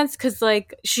doesn't make sense because,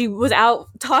 like, she was out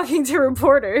talking to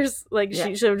reporters. Like,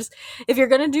 She should have just, if you're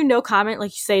going to do no comment,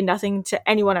 like, you say nothing to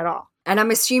anyone at all. And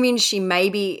I'm assuming she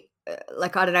maybe, I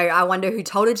don't know, I wonder who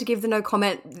told her to give the no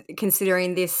comment,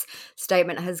 considering this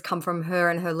statement has come from her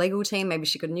and her legal team. Maybe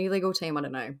she got a new legal team, I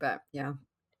don't know, but yeah.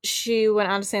 She went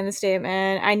on to say in the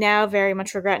statement, I now very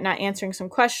much regret not answering some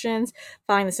questions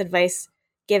following this advice,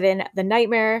 given the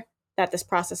nightmare that this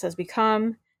process has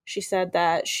become. She said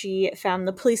that she found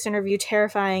the police interview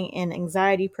terrifying and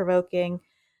anxiety-provoking.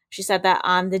 She said that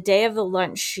on the day of the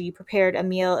lunch, she prepared a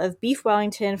meal of beef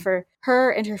Wellington for her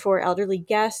and her 4 elderly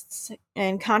guests.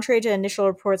 And contrary to initial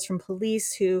reports from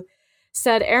police who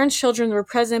said Erin's children were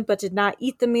present but did not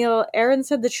eat the meal, Erin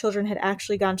said the children had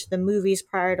actually gone to the movies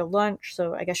prior to lunch.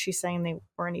 So I guess she's saying they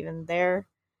weren't even there.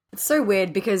 It's so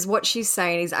weird because what she's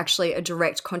saying is actually a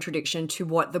direct contradiction to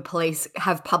what the police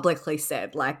have publicly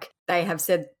said. Like, they have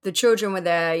said the children were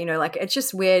there, like, it's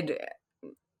just weird.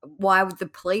 Why would the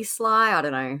police lie? I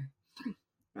don't know.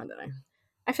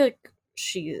 I feel like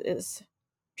she is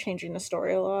changing the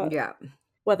story a lot. Yeah.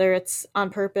 Whether it's on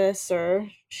purpose or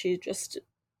she's just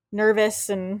nervous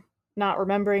and not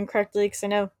remembering correctly. Because I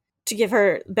know, to give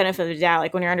her benefit of the doubt,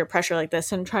 like when you're under pressure like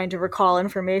this and trying to recall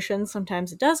information,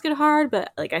 sometimes it does get hard,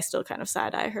 but like I still kind of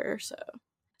side-eye her.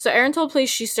 So Erin told police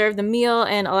she served the meal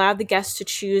and allowed the guests to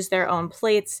choose their own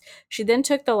plates. She then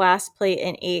took the last plate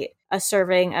and ate a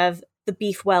serving of the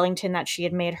beef Wellington that she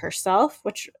had made herself,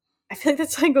 which I feel like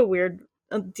that's like a weird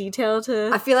detail to...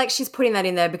 I feel like she's putting that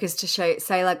in there because to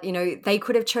say like, you know, they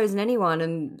could have chosen anyone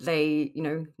and they, you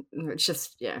know, it's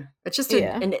just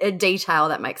a detail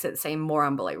that makes it seem more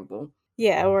unbelievable.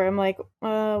 Yeah, where I'm like,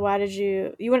 why did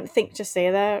you wouldn't think to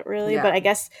say that really, Yeah. but I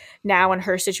guess now in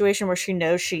her situation where she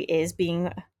knows she is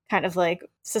being kind of like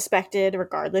suspected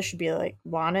regardless, she'd be like,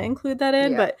 want to include that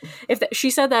in. Yeah. But if she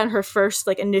said that in her first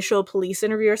like initial police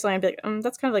interview or something, I'd be like,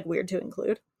 that's kind of like weird to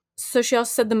include. So she also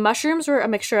said the mushrooms were a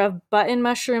mixture of button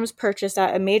mushrooms purchased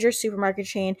at a major supermarket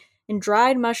chain and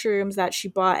dried mushrooms that she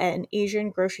bought at an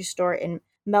Asian grocery store in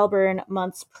Melbourne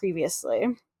months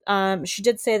previously. She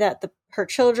did say that her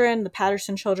children, the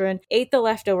Patterson children, ate the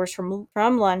leftovers from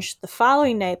lunch the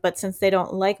following night, but since they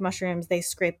don't like mushrooms, they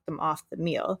scraped them off the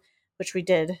meal, which we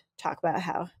did talk about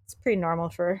how it's pretty normal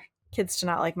for kids to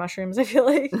not like mushrooms, I feel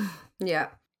like. Yeah.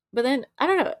 But then, I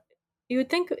don't know, you would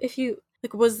think if you,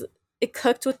 like, was it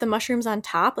cooked with the mushrooms on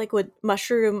top? Like, would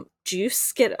mushroom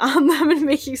juice get on them and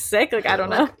make you sick? Like, I don't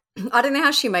know. I don't know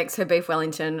how she makes her beef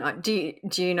Wellington. Do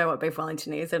you know what beef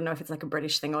Wellington is? I don't know if it's like a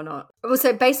British thing or not. Well,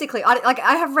 so basically, I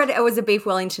have read it was a beef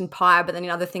Wellington pie, but then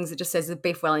in other things it just says a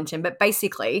beef Wellington. But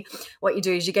basically, what you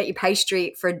do is you get your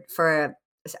pastry for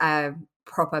a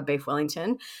proper beef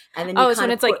Wellington, and then it's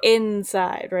when it's like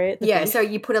inside, right? Yeah, beef. So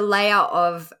you put a layer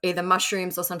of either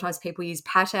mushrooms or sometimes people use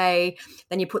pate,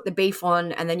 then you put the beef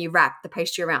on and then you wrap the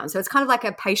pastry around. So it's kind of like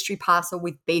a pastry parcel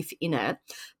with beef in it.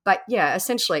 But yeah,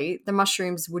 essentially the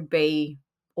mushrooms would be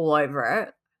all over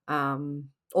it,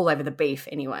 all over the beef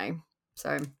anyway.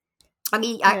 So I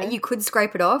mean, you could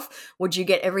scrape it off. Would you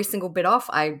get every single bit off?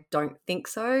 I don't think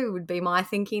so. It would be my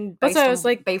thinking based on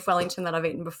like, beef Wellington that I've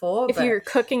eaten before. If you're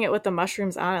cooking it with the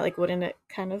mushrooms on it, like wouldn't it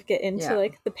kind of get into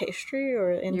like the pastry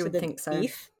or into the beef? So.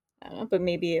 I don't know, but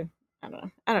maybe I don't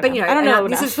know. But you know, I don't know.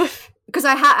 This is because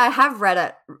I have read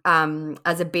it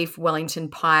as a beef Wellington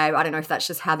pie. I don't know if that's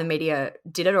just how the media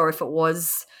did it or if it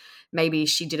was maybe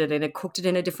she did it and cooked it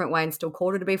in a different way and still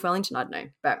called it a beef Wellington. I don't know,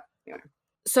 but you know.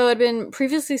 So it had been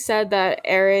previously said that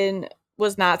Erin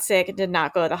was not sick and did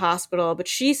not go to the hospital, but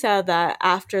she said that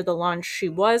after the lunch, she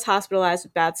was hospitalized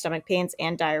with bad stomach pains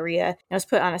and diarrhea and was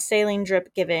put on a saline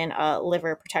drip given a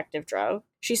liver protective drug.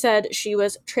 She said she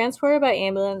was transported by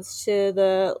ambulance to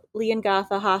the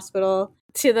Leongatha Hospital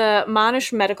to the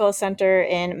Monash Medical Center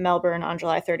in Melbourne on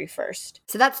July 31st.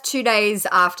 So that's 2 days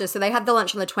after. So they had the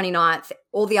lunch on the 29th.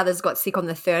 All the others got sick on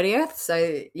the 30th.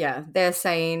 So, yeah,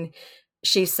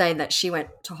 she's saying that she went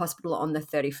to hospital on the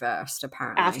 31st,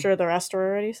 apparently. After the rest were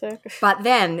already sick. But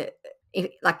then,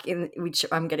 which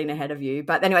I'm getting ahead of you.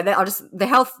 But anyway,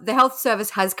 the health service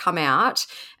has come out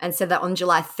and said that on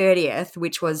July 30th,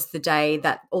 which was the day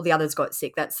that all the others got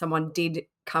sick, that someone did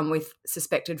come with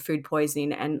suspected food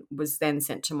poisoning and was then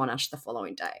sent to Monash the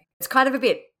following day. It's kind of a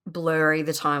bit blurry,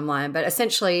 the timeline, but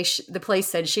essentially the police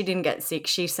said she didn't get sick.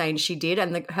 She's saying she did,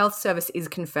 and the health service is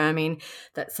confirming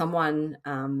that someone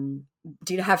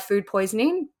did have food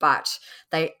poisoning, but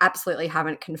they absolutely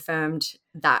haven't confirmed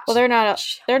that. Well, they're not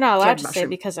allowed to say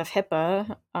because of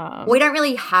HIPAA. We don't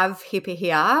really have HIPAA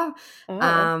here.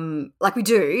 Like we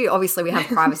do. Obviously, we have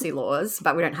privacy laws,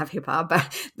 but we don't have HIPAA.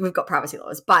 But we've got privacy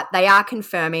laws. But they are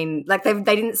confirming. Like they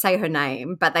didn't say her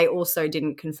name, but they also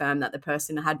didn't confirm that the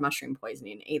person had mushroom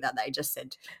poisoning either. They just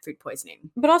said food poisoning.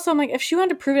 But also, I'm like, if she wanted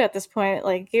to prove it at this point,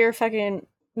 like get your fucking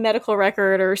medical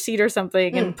record or receipt or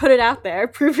something and put it out there,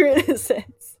 prove your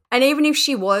innocence. And even if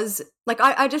she was, like,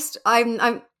 I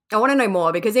want to know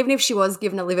more, because even if she was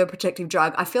given a liver protective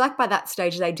drug, I feel like by that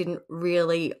stage they didn't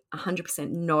really 100%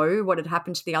 know what had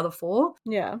happened to the other four.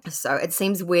 Yeah. So it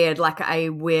seems weird, like a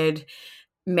weird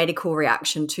medical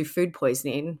reaction to food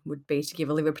poisoning would be to give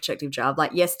a liver protective drug.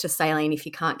 Like, yes, to saline if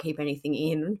you can't keep anything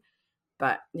in,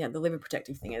 but yeah, the liver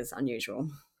protective thing is unusual,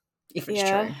 if it's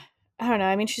true. I don't know.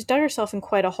 I mean, she's dug herself in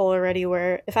quite a hole already,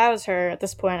 where if I was her at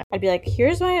this point, I'd be like,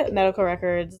 here's my medical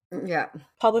records. Yeah.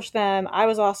 Publish them. I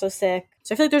was also sick.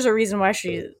 So I feel like there's a reason why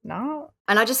she's not.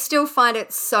 And I just still find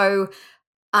it so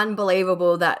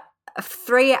unbelievable that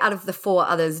 3 out of the 4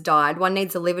 others died. One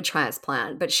needs a liver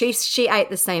transplant, but she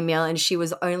ate the same meal and she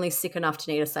was only sick enough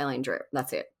to need a saline drip.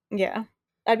 That's it. Yeah.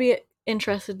 I'd be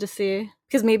interested to see,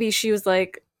 because maybe she was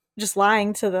like just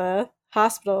lying to the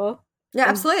hospital Yeah,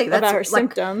 absolutely. That's about her like,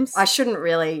 symptoms. I shouldn't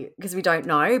really, because we don't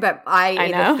know, but I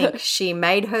either think she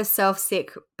made herself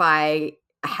sick by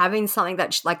having something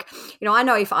that I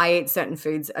know if I eat certain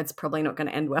foods, it's probably not going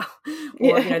to end well.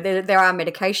 Or, there are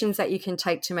medications that you can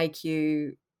take to make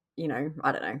you, I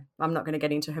don't know. I'm not going to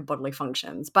get into her bodily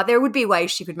functions, but there would be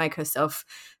ways she could make herself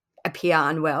appear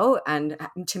unwell and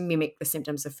to mimic the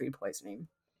symptoms of food poisoning.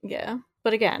 Yeah.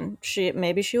 But again,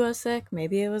 maybe she was sick.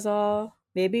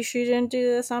 Maybe she didn't do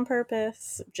this on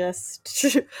purpose.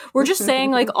 We're just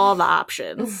saying like all the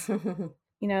options.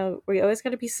 We always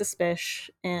got to be suspicious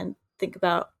and think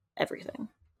about everything.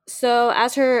 So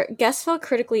as her guest fell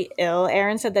critically ill,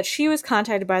 Erin said that she was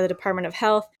contacted by the Department of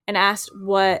Health and asked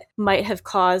what might have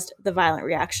caused the violent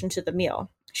reaction to the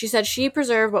meal. She said she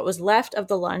preserved what was left of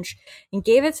the lunch and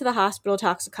gave it to the hospital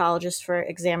toxicologist for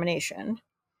examination.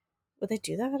 Would they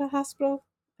do that at a hospital?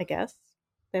 I guess.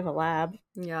 They have a lab.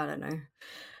 Yeah, I don't know.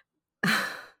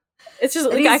 It's just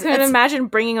I couldn't imagine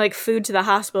bringing like food to the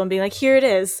hospital and being like, here it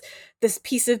is, this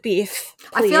piece of beef. Please.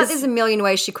 I feel like there's a million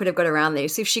ways she could have got around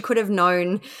this. If she could have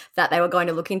known that they were going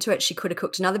to look into it, she could have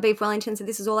cooked another beef Wellington, so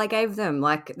this is all I gave them.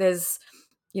 Like there's,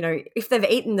 if they've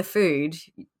eaten the food,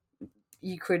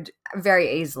 you could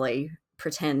very easily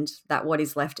pretend that what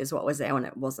is left is what was there when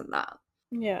it wasn't that.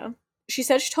 Yeah. She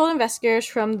said she told investigators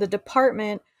from the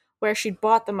department where she'd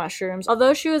bought the mushrooms,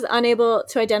 although she was unable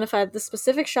to identify the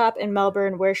specific shop in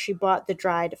Melbourne where she bought the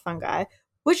dried fungi,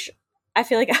 which I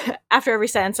feel like after every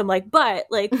sentence I'm like, but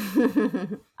like,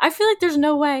 I feel like there's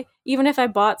no way, even if I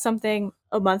bought something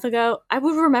a month ago, I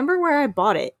would remember where I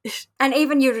bought it. And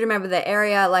even you'd remember the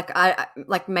area,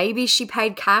 like maybe she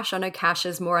paid cash. I know cash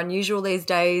is more unusual these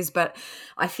days, but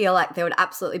I feel like there would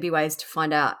absolutely be ways to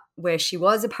find out where she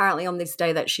was apparently on this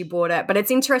day that she bought it. But it's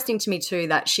interesting to me too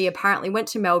that she apparently went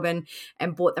to Melbourne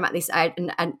and bought them at this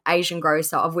an Asian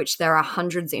grocer, of which there are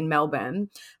hundreds in Melbourne.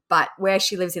 But where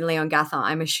she lives in Leongatha,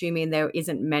 I'm assuming there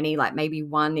isn't many, like maybe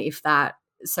one, if that.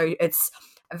 So it's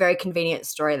a very convenient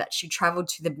story that she traveled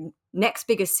to the next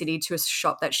biggest city to a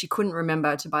shop that she couldn't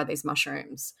remember to buy these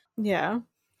mushrooms. Yeah.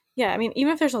 Yeah, I mean,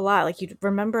 even if there's a lot, like you'd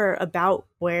remember about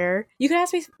where. You could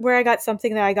ask me where I got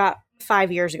something that I got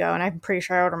 5 years ago, and I'm pretty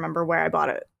sure I would remember where I bought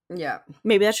it. Yeah.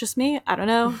 Maybe that's just me. I don't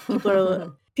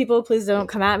know. People, please don't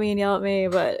come at me and yell at me,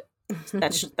 but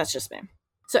that's just me.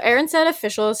 So Erin said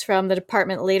officials from the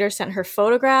department later sent her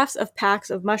photographs of packs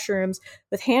of mushrooms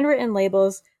with handwritten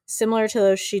labels similar to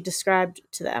those she described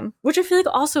to them, which I feel like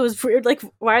also is weird. Like,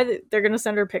 why are they're going to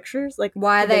send her pictures? Like,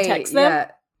 why they text them?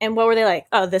 Yeah. And what were they like?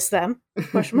 Oh, this them?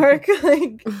 Question mark.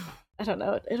 Like, I don't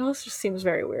know. It also just seems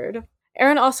very weird.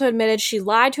 Erin also admitted she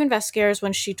lied to investigators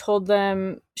when she told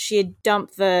them she had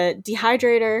dumped the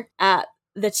dehydrator at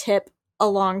the tip a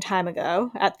long time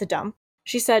ago at the dump.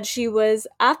 She said she was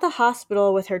at the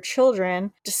hospital with her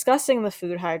children discussing the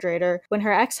food hydrator when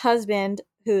her ex-husband,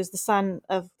 who's the son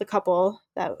of the couple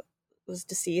that was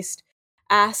deceased,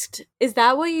 asked, "Is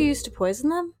that what you used to poison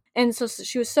them?" And so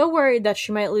she was so worried that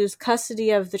she might lose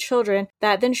custody of the children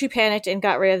that then she panicked and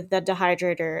got rid of the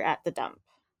dehydrator at the dump.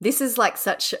 This is like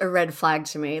such a red flag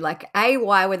to me. Like,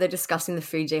 why were they discussing the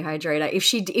food dehydrator? If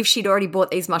she'd already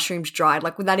bought these mushrooms dried,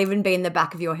 like would that even be in the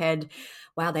back of your head?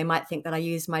 Wow, they might think that I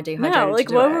used my dehydrator to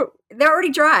do it. They're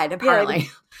already dried, apparently.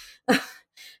 Yeah,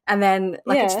 and then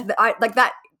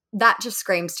that just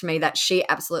screams to me that she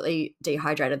absolutely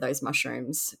dehydrated those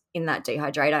mushrooms in that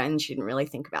dehydrator, and she didn't really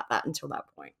think about that until that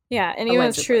point. Yeah, and even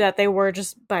it's true that they were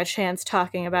just by chance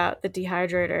talking about the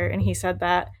dehydrator, and he said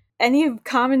that. Any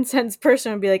common sense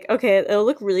person would be like, okay, it'll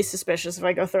look really suspicious if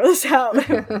I go throw this out.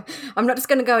 I'm not just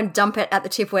going to go and dump it at the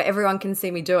tip where everyone can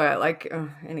see me do it. Like,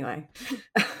 anyway.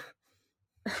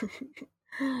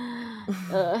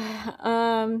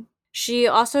 She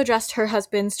also addressed her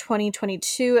husband's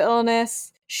 2022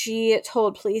 illness. She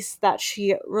told police that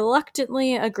she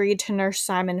reluctantly agreed to nurse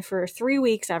Simon for 3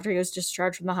 weeks after he was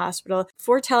discharged from the hospital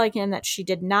before telling him that she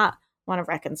did not want to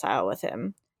reconcile with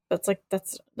him. But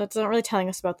that's not really telling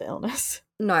us about the illness.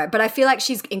 No, but I feel like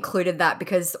she's included that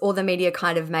because all the media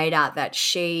kind of made out that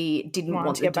she didn't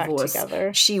want the divorce.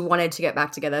 She wanted to get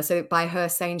back together. So by her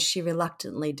saying she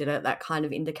reluctantly did it, that kind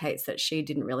of indicates that she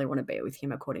didn't really want to be with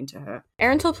him, according to her.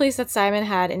 Erin told police that Simon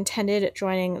had intended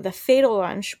joining the fatal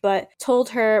lunch, but told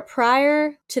her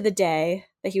prior to the day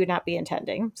that he would not be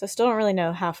attending. So still don't really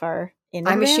know how far in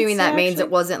advance. I'm assuming that means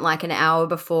it wasn't like an hour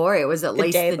before. It was at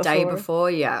least the day before.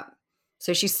 Yeah.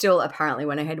 So she still apparently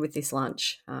went ahead with this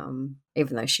lunch,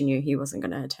 even though she knew he wasn't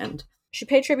going to attend. She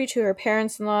paid tribute to her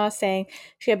parents-in-law, saying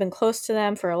she had been close to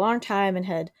them for a long time and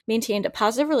had maintained a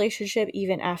positive relationship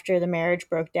even after the marriage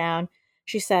broke down.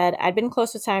 She said, "I'd been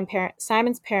close with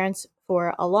Simon's parents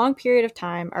For a long period of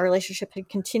time, our relationship had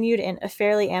continued in a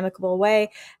fairly amicable way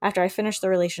after I finished the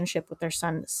relationship with their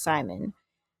son, Simon.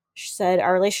 She said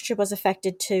our relationship was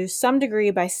affected to some degree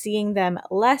by seeing them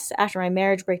less after my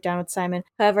marriage breakdown with Simon.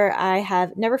 However, I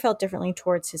have never felt differently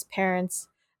towards his parents.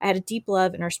 I had a deep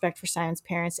love and respect for Simon's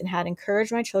parents and had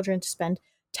encouraged my children to spend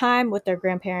time with their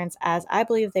grandparents as I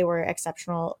believe they were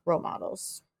exceptional role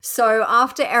models. So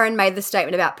after Erin made the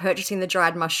statement about purchasing the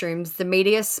dried mushrooms, the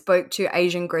media spoke to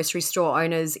Asian grocery store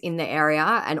owners in the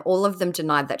area, and all of them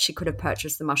denied that she could have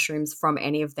purchased the mushrooms from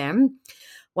any of them.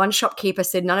 One shopkeeper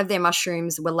said none of their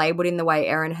mushrooms were labelled in the way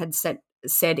Erin had said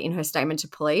in her statement to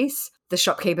police. The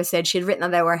shopkeeper said she had written that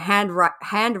they were a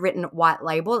handwritten white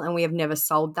label, and we have never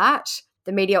sold that.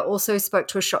 The media also spoke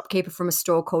to a shopkeeper from a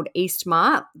store called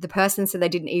Eastmart. The person said they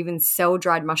didn't even sell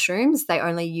dried mushrooms. They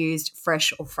only used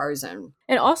fresh or frozen.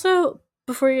 And also,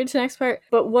 before you get to the next part,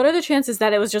 but what are the chances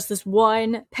that it was just this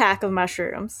one pack of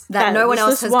mushrooms? That no one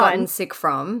else has gotten sick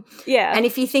from. Yeah. And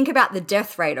if you think about the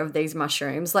death rate of these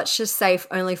mushrooms, let's just say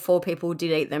only 4 people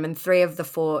did eat them and 3 of the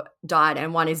 4 died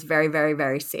and 1 is very, very,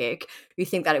 very sick. You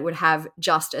think that it would have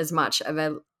just as much of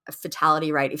a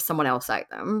fatality rate if someone else ate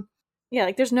them. Yeah,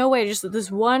 like there's no way just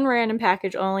this one random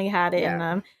package only had it in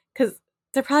them, because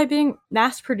they're probably being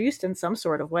mass produced in some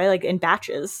sort of way, like in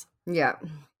batches. Yeah.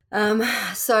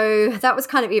 So that was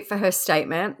kind of it for her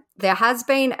statement. There has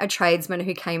been a tradesman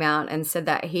who came out and said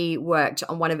that he worked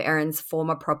on one of Erin's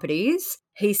former properties.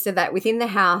 He said that within the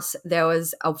house there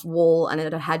was a wall and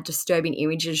it had disturbing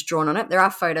images drawn on it. There are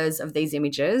photos of these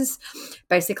images.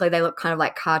 Basically, they look kind of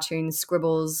like cartoon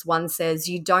scribbles. One says,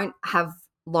 "You don't have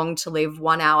long to live,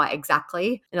 1 hour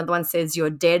exactly." Another one says, "You're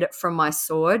dead from my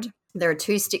sword." There are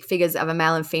 2 stick figures of a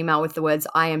male and female with the words,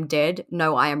 "I am dead,"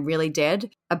 "No, I am really dead,"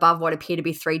 above what appear to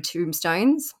be 3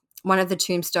 tombstones. One of the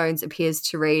tombstones appears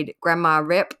to read, "Grandma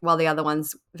Rip," while the other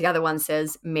one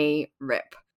says, "Me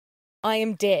Rip." I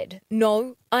am dead.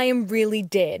 No, I am really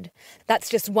dead. That's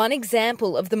just one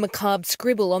example of the macabre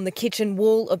scribble on the kitchen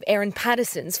wall of Erin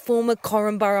Patterson's former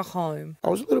Corumburra home. I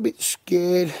was a little bit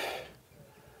scared,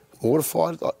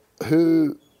 mortified, like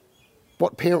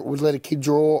what parent would let a kid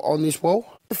draw on this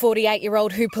wall? The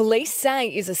 48-year-old, who police say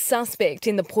is a suspect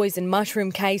in the poison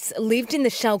mushroom case, lived in the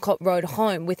Shalcott Road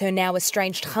home with her now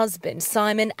estranged husband,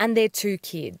 Simon, and their 2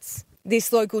 kids.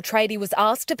 This local tradie was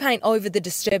asked to paint over the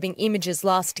disturbing images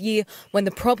last year when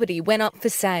the property went up for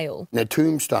sale. The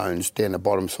tombstones down the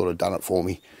bottom sort of done it for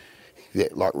me. Yeah,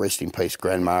 like "Rest in peace,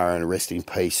 Grandma," and "Rest in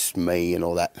peace, me," and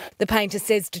all that. The painter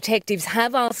says detectives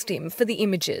have asked him for the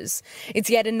images. It's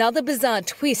yet another bizarre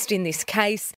twist in this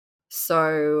case.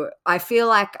 So I feel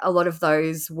like a lot of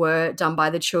those were done by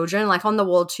the children. Like on the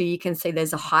wall too, you can see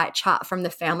there's a height chart from the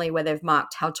family where they've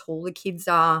marked how tall the kids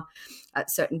are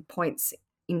at certain points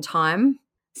in time.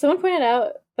 Someone pointed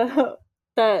out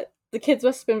that the kids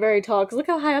must have been very tall, because look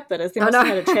how high up that is. They must have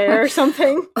had a chair or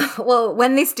something. Well,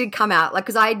 when this did come out, like,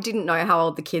 because I didn't know how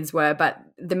old the kids were, but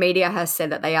the media has said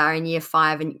that they are in year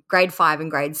 5 and grade 5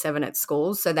 and grade 7 at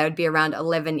school. So they would be around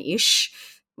 11-ish,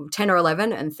 10 or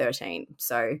 11 and 13.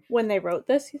 So when they wrote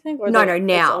this, you think? Or no,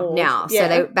 now. Yeah.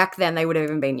 So back then they would have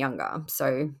even been younger.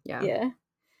 So yeah. Yeah.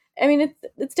 I mean,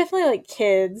 it's definitely like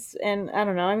kids, and I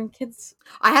don't know. I mean, kids.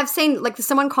 I have seen, like,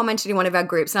 someone commented in one of our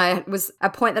groups, and it was a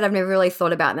point that I've never really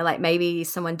thought about. And they're like, maybe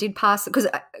someone did pass, because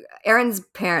Erin's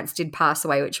parents did pass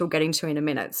away, which we'll get into in a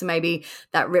minute. So maybe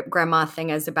that "Rip Grandma" thing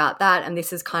is about that, and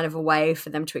this is kind of a way for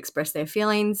them to express their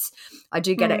feelings. I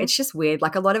do get it. It's just weird.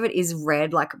 Like, a lot of it is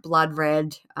red, like blood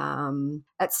red.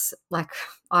 It's like,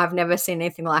 I've never seen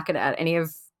anything like it at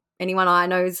anyone I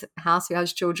know's house who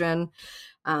has children.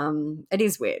 It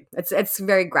is weird. It's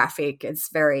very graphic. It's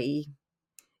very,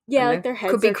 like their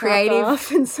heads could be are creative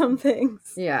off in some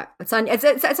things. Yeah, it's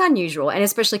unusual, and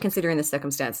especially considering the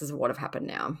circumstances of what have happened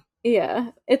now.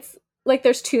 Yeah, it's like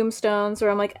there's tombstones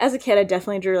where I'm like, as a kid, I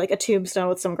definitely drew like a tombstone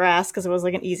with some grass because it was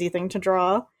like an easy thing to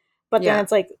draw. But then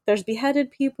it's like there's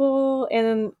beheaded people, and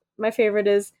then my favorite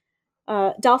is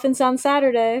dolphins on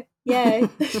Saturday. Yay!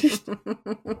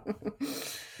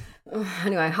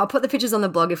 Anyway, I'll put the pictures on the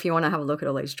blog if you want to have a look at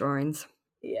all these drawings.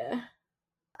 Yeah.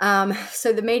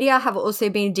 So the media have also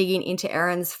been digging into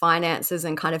Erin's finances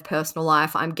and kind of personal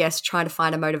life, I'm guess trying to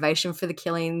find a motivation for the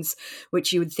killings,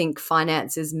 which you would think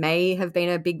finances may have been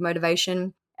a big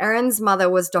motivation. Erin's mother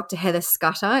was Dr. Heather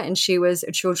Scudder, and she was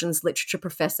a children's literature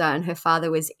professor, and her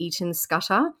father was Eaton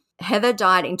Scudder. Heather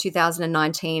died in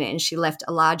 2019, and she left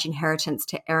a large inheritance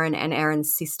to Erin and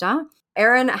Erin's sister.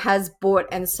 Erin has bought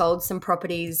and sold some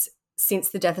properties since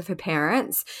the death of her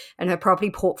parents, and her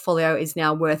property portfolio is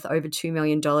now worth over $2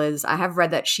 million. I have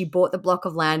read that she bought the block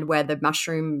of land where the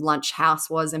mushroom lunch house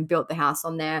was and built the house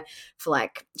on there for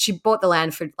she bought the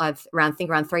land for around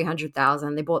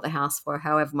 $300,000. They bought the house for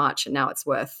however much, and now it's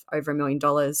worth over $1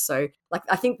 million. So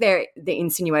I think the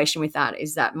insinuation with that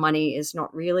is that money is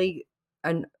not really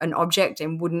an object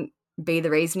and wouldn't be the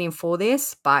reasoning for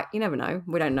this, but you never know.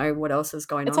 We don't know what else is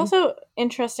going on. It's also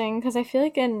interesting because I feel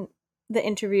like in the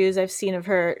interviews I've seen of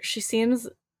her, she seems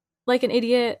like an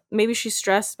idiot. Maybe she's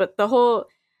stressed, but the whole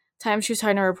time she was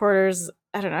talking to reporters,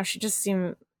 I don't know, she just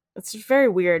seemed, it's very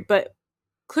weird, but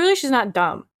clearly she's not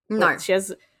dumb. No. She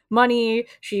has money,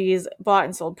 she's bought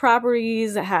and sold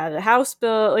properties, had a house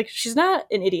built, she's not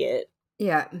an idiot.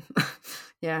 Yeah.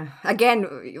 Yeah.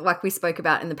 Again, like we spoke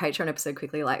about in the Patreon episode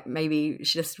quickly, maybe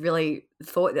she just really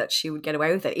thought that she would get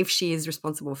away with it if she is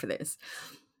responsible for this.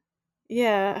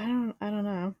 Yeah, I don't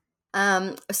know.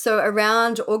 So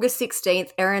around August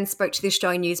 16th, Erin spoke to the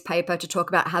Australian newspaper to talk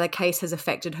about how the case has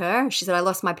affected her. She said, "I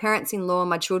lost my parents-in-law,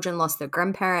 my children lost their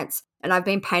grandparents, and I've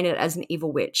been painted as an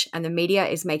evil witch, and the media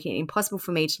is making it impossible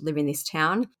for me to live in this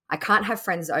town. I can't have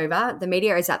friends over. The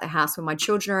media is at the house where my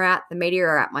children are at. The media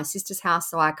are at my sister's house,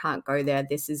 so I can't go there.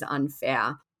 This is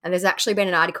unfair." And there's actually been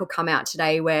an article come out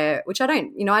today which I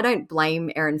don't blame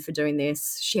Erin for doing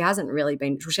this. She hasn't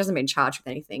been charged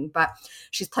with anything, but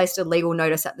she's placed a legal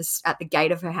notice at the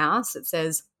gate of her house. It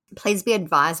says, "Please be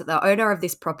advised that the owner of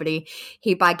this property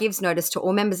hereby gives notice to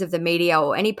all members of the media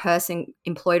or any person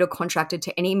employed or contracted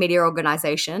to any media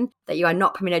organisation that you are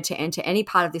not permitted to enter any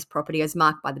part of this property as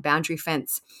marked by the boundary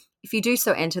fence. If you do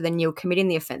so enter, then you're committing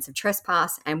the offence of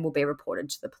trespass and will be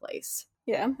reported to the police."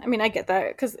 Yeah, I mean, I get that,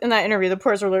 because in that interview, the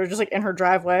reporters were literally just in her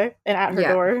driveway and at her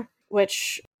door,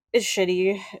 which is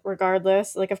shitty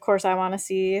regardless. Of course I want to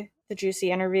see the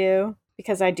juicy interview,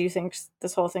 because I do think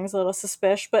this whole thing's a little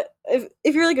suspicious. But if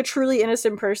you're a truly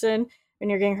innocent person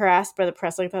and you're getting harassed by the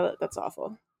press like that, that's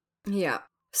awful. Yeah.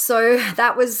 So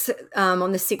that was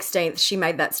on the 16th, she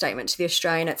made that statement to the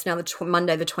Australian. It's now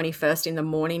Monday the 21st in the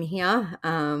morning here.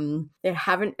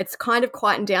 It's kind of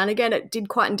quietened down again. It did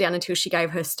quieten down until she gave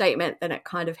her statement. Then it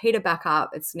kind of heated back up.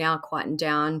 It's now quietened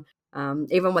down.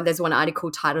 Even when there's one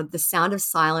article titled "The Sound of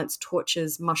Silence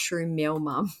Tortures Mushroom Meal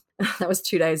Mum." That was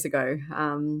 2 days ago.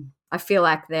 I feel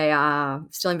like they are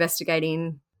still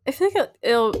investigating. I feel like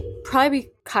it'll probably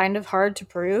be kind of hard to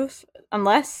prove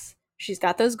unless she's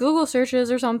got those Google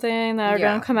searches or something that are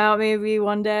going to come out maybe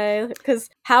one day.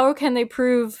 Because how can they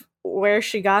prove where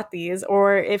she got these,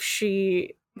 or if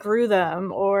she grew them,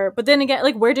 but then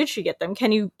again, where did she get them?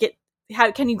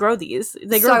 How can you grow these?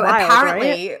 They grow wild,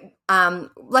 apparently,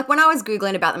 right? When I was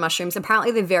Googling about the mushrooms,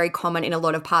 apparently they're very common in a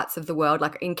lot of parts of the world.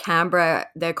 In Canberra,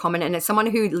 they're common. And it's someone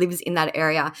who lives in that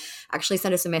area actually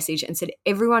sent us a message and said,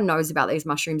 everyone knows about these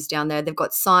mushrooms down there. They've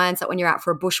got signs that when you're out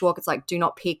for a bushwalk, it's do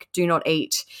not pick, do not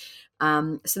eat.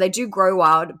 So they do grow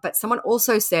wild. But someone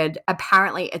also said,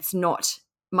 apparently it's not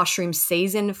mushroom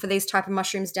season for these type of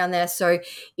mushrooms down there. So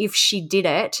if she did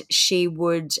it, she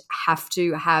would have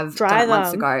to have done it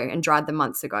months ago and dried them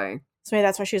months ago. So maybe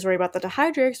that's why she was worried about the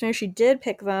dehydrates. Maybe she did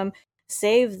pick them,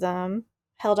 saved them,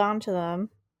 held on to them.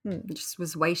 Just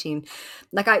was waiting.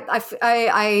 If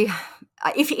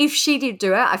she did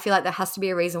do it, I feel like there has to be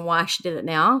a reason why she did it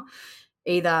now.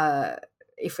 Either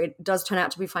if it does turn out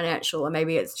to be financial, or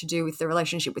maybe it's to do with the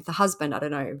relationship with the husband. I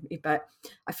don't know. But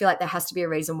I feel like there has to be a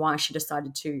reason why she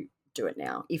decided to do it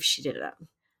now, if she did it.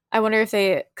 I wonder if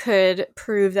they could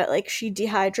prove that she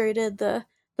dehydrated the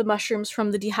mushrooms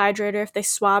from the dehydrator, if they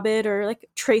swab it or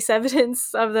trace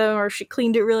evidence of them, or if she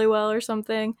cleaned it really well or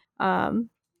something.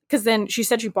 Because then she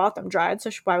said she bought them dried,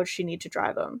 so why would she need to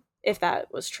dry them if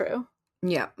that was true?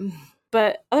 Yeah.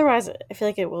 But otherwise, I feel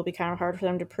like it will be kind of hard for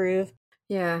them to prove.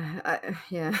 Yeah.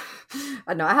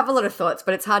 I know. I have a lot of thoughts,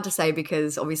 but it's hard to say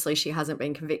because obviously she hasn't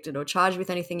been convicted or charged with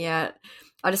anything yet.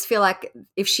 I just feel like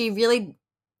if she really,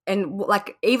 and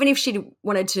even if she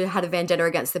wanted to have a vendetta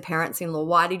against the parents-in-law,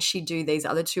 why did she do these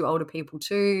other two older people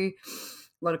too?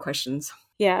 A lot of questions.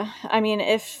 Yeah. I mean,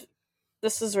 if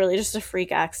this is really just a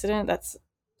freak accident, that's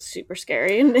super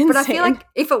scary and insane. But I feel like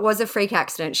if it was a freak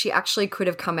accident, she actually could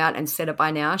have come out and said it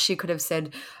by now. She could have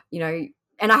said,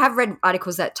 and I have read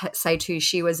articles that say too,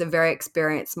 she was a very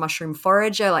experienced mushroom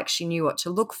forager. She knew what to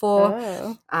look for.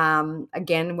 Oh.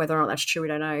 Again, whether or not that's true, we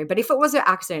don't know. But if it was an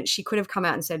accident, she could have come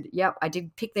out and said, yep, I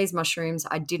did pick these mushrooms.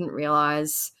 I didn't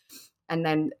realize. And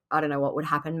then I don't know what would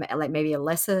happen, maybe a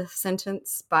lesser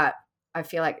sentence. But I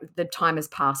feel like the time has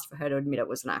passed for her to admit it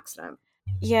was an accident.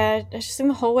 Yeah, I just think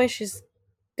the whole way she's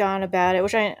gone about it,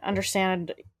 which I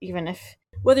understand, even if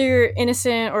whether you're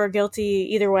innocent or guilty,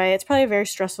 either way, it's probably a very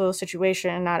stressful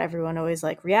situation. Not everyone always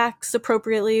like reacts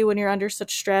appropriately when you're under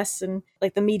such stress and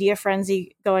like the media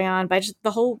frenzy going on. But just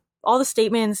all the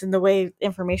statements and the way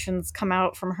information's come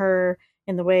out from her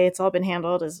and the way it's all been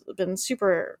handled has been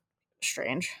super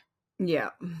strange. Yeah.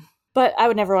 But I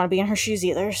would never want to be in her shoes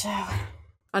either, so.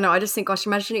 I know, I just think, gosh,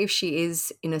 imagine if she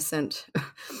is innocent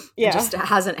Yeah. just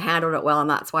hasn't handled it well, and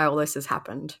that's why all this has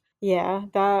happened. Yeah,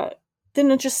 that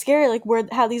didn't it just scary, like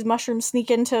how these mushrooms sneak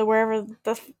into wherever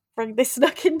the frick they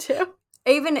snuck into.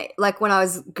 Even like when I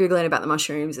was Googling about the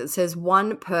mushrooms, it says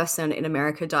 1 person in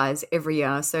America dies every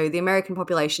year. So the American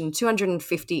population,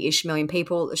 250-ish million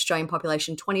people, Australian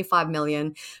population, 25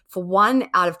 million. For 1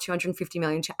 out of 250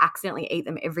 million to accidentally eat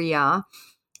them every year,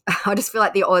 I just feel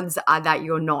like the odds are that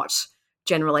you're not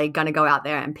generally going to go out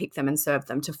there and pick them and serve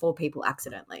them to 4 people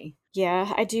accidentally.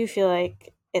 Yeah, I do feel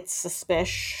like it's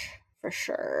suspicious for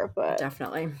sure, but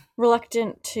definitely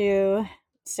reluctant to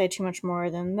say too much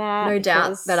more than that. No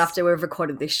doubt that after we've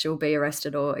recorded this, she'll be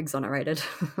arrested or exonerated.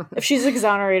 If she's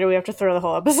exonerated, we have to throw the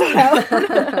whole episode out.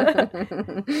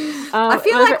 I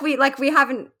feel like we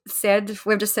haven't said,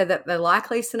 we've just said that they're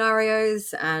likely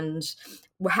scenarios and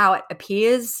how it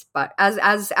appears, but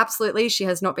as absolutely she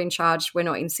has not been charged. We're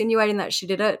not insinuating that she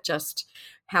did it, just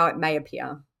how it may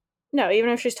appear. No, even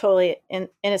if she's totally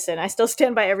innocent, I still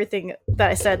stand by everything that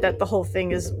I said, that the whole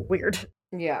thing is weird.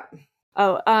 Yeah.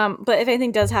 Oh, but if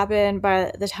anything does happen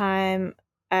by the time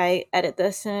I edit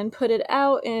this and put it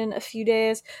out in a few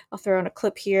days, I'll throw in a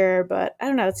clip here, but I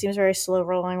don't know, it seems very slow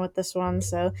rolling with this one,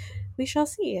 so we shall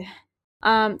see.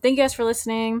 Thank you guys for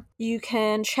listening. You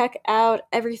can check out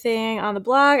everything on the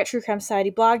blog at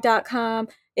truecrimesocietyblog.com.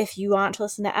 If you want to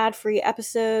listen to ad-free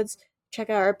episodes, check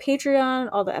out our Patreon.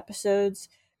 All the episodes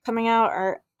coming out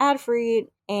are ad-free,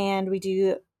 and we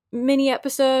do mini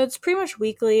episodes pretty much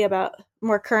weekly about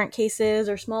more current cases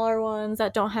or smaller ones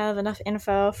that don't have enough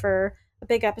info for a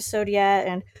big episode yet,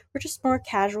 and we're just more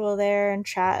casual there and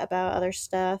chat about other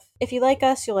stuff. If you like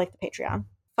us, you'll like the Patreon.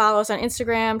 Follow us on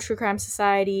Instagram, True Crime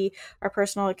Society. Our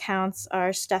personal accounts are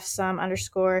StephSum_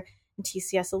 and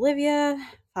TCS Olivia.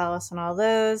 Follow us on all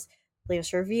those. Leave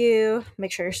us a review.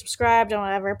 Make sure you're subscribed on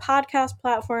whatever podcast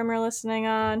platform you're listening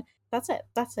on. That's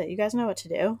it. You guys know what to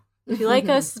do. If you like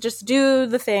us, just do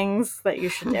the things that you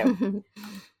should do.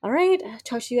 All right.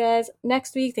 Talk to you guys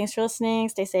next week. Thanks for listening.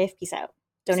 Stay safe. Peace out.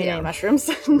 Don't eat any mushrooms.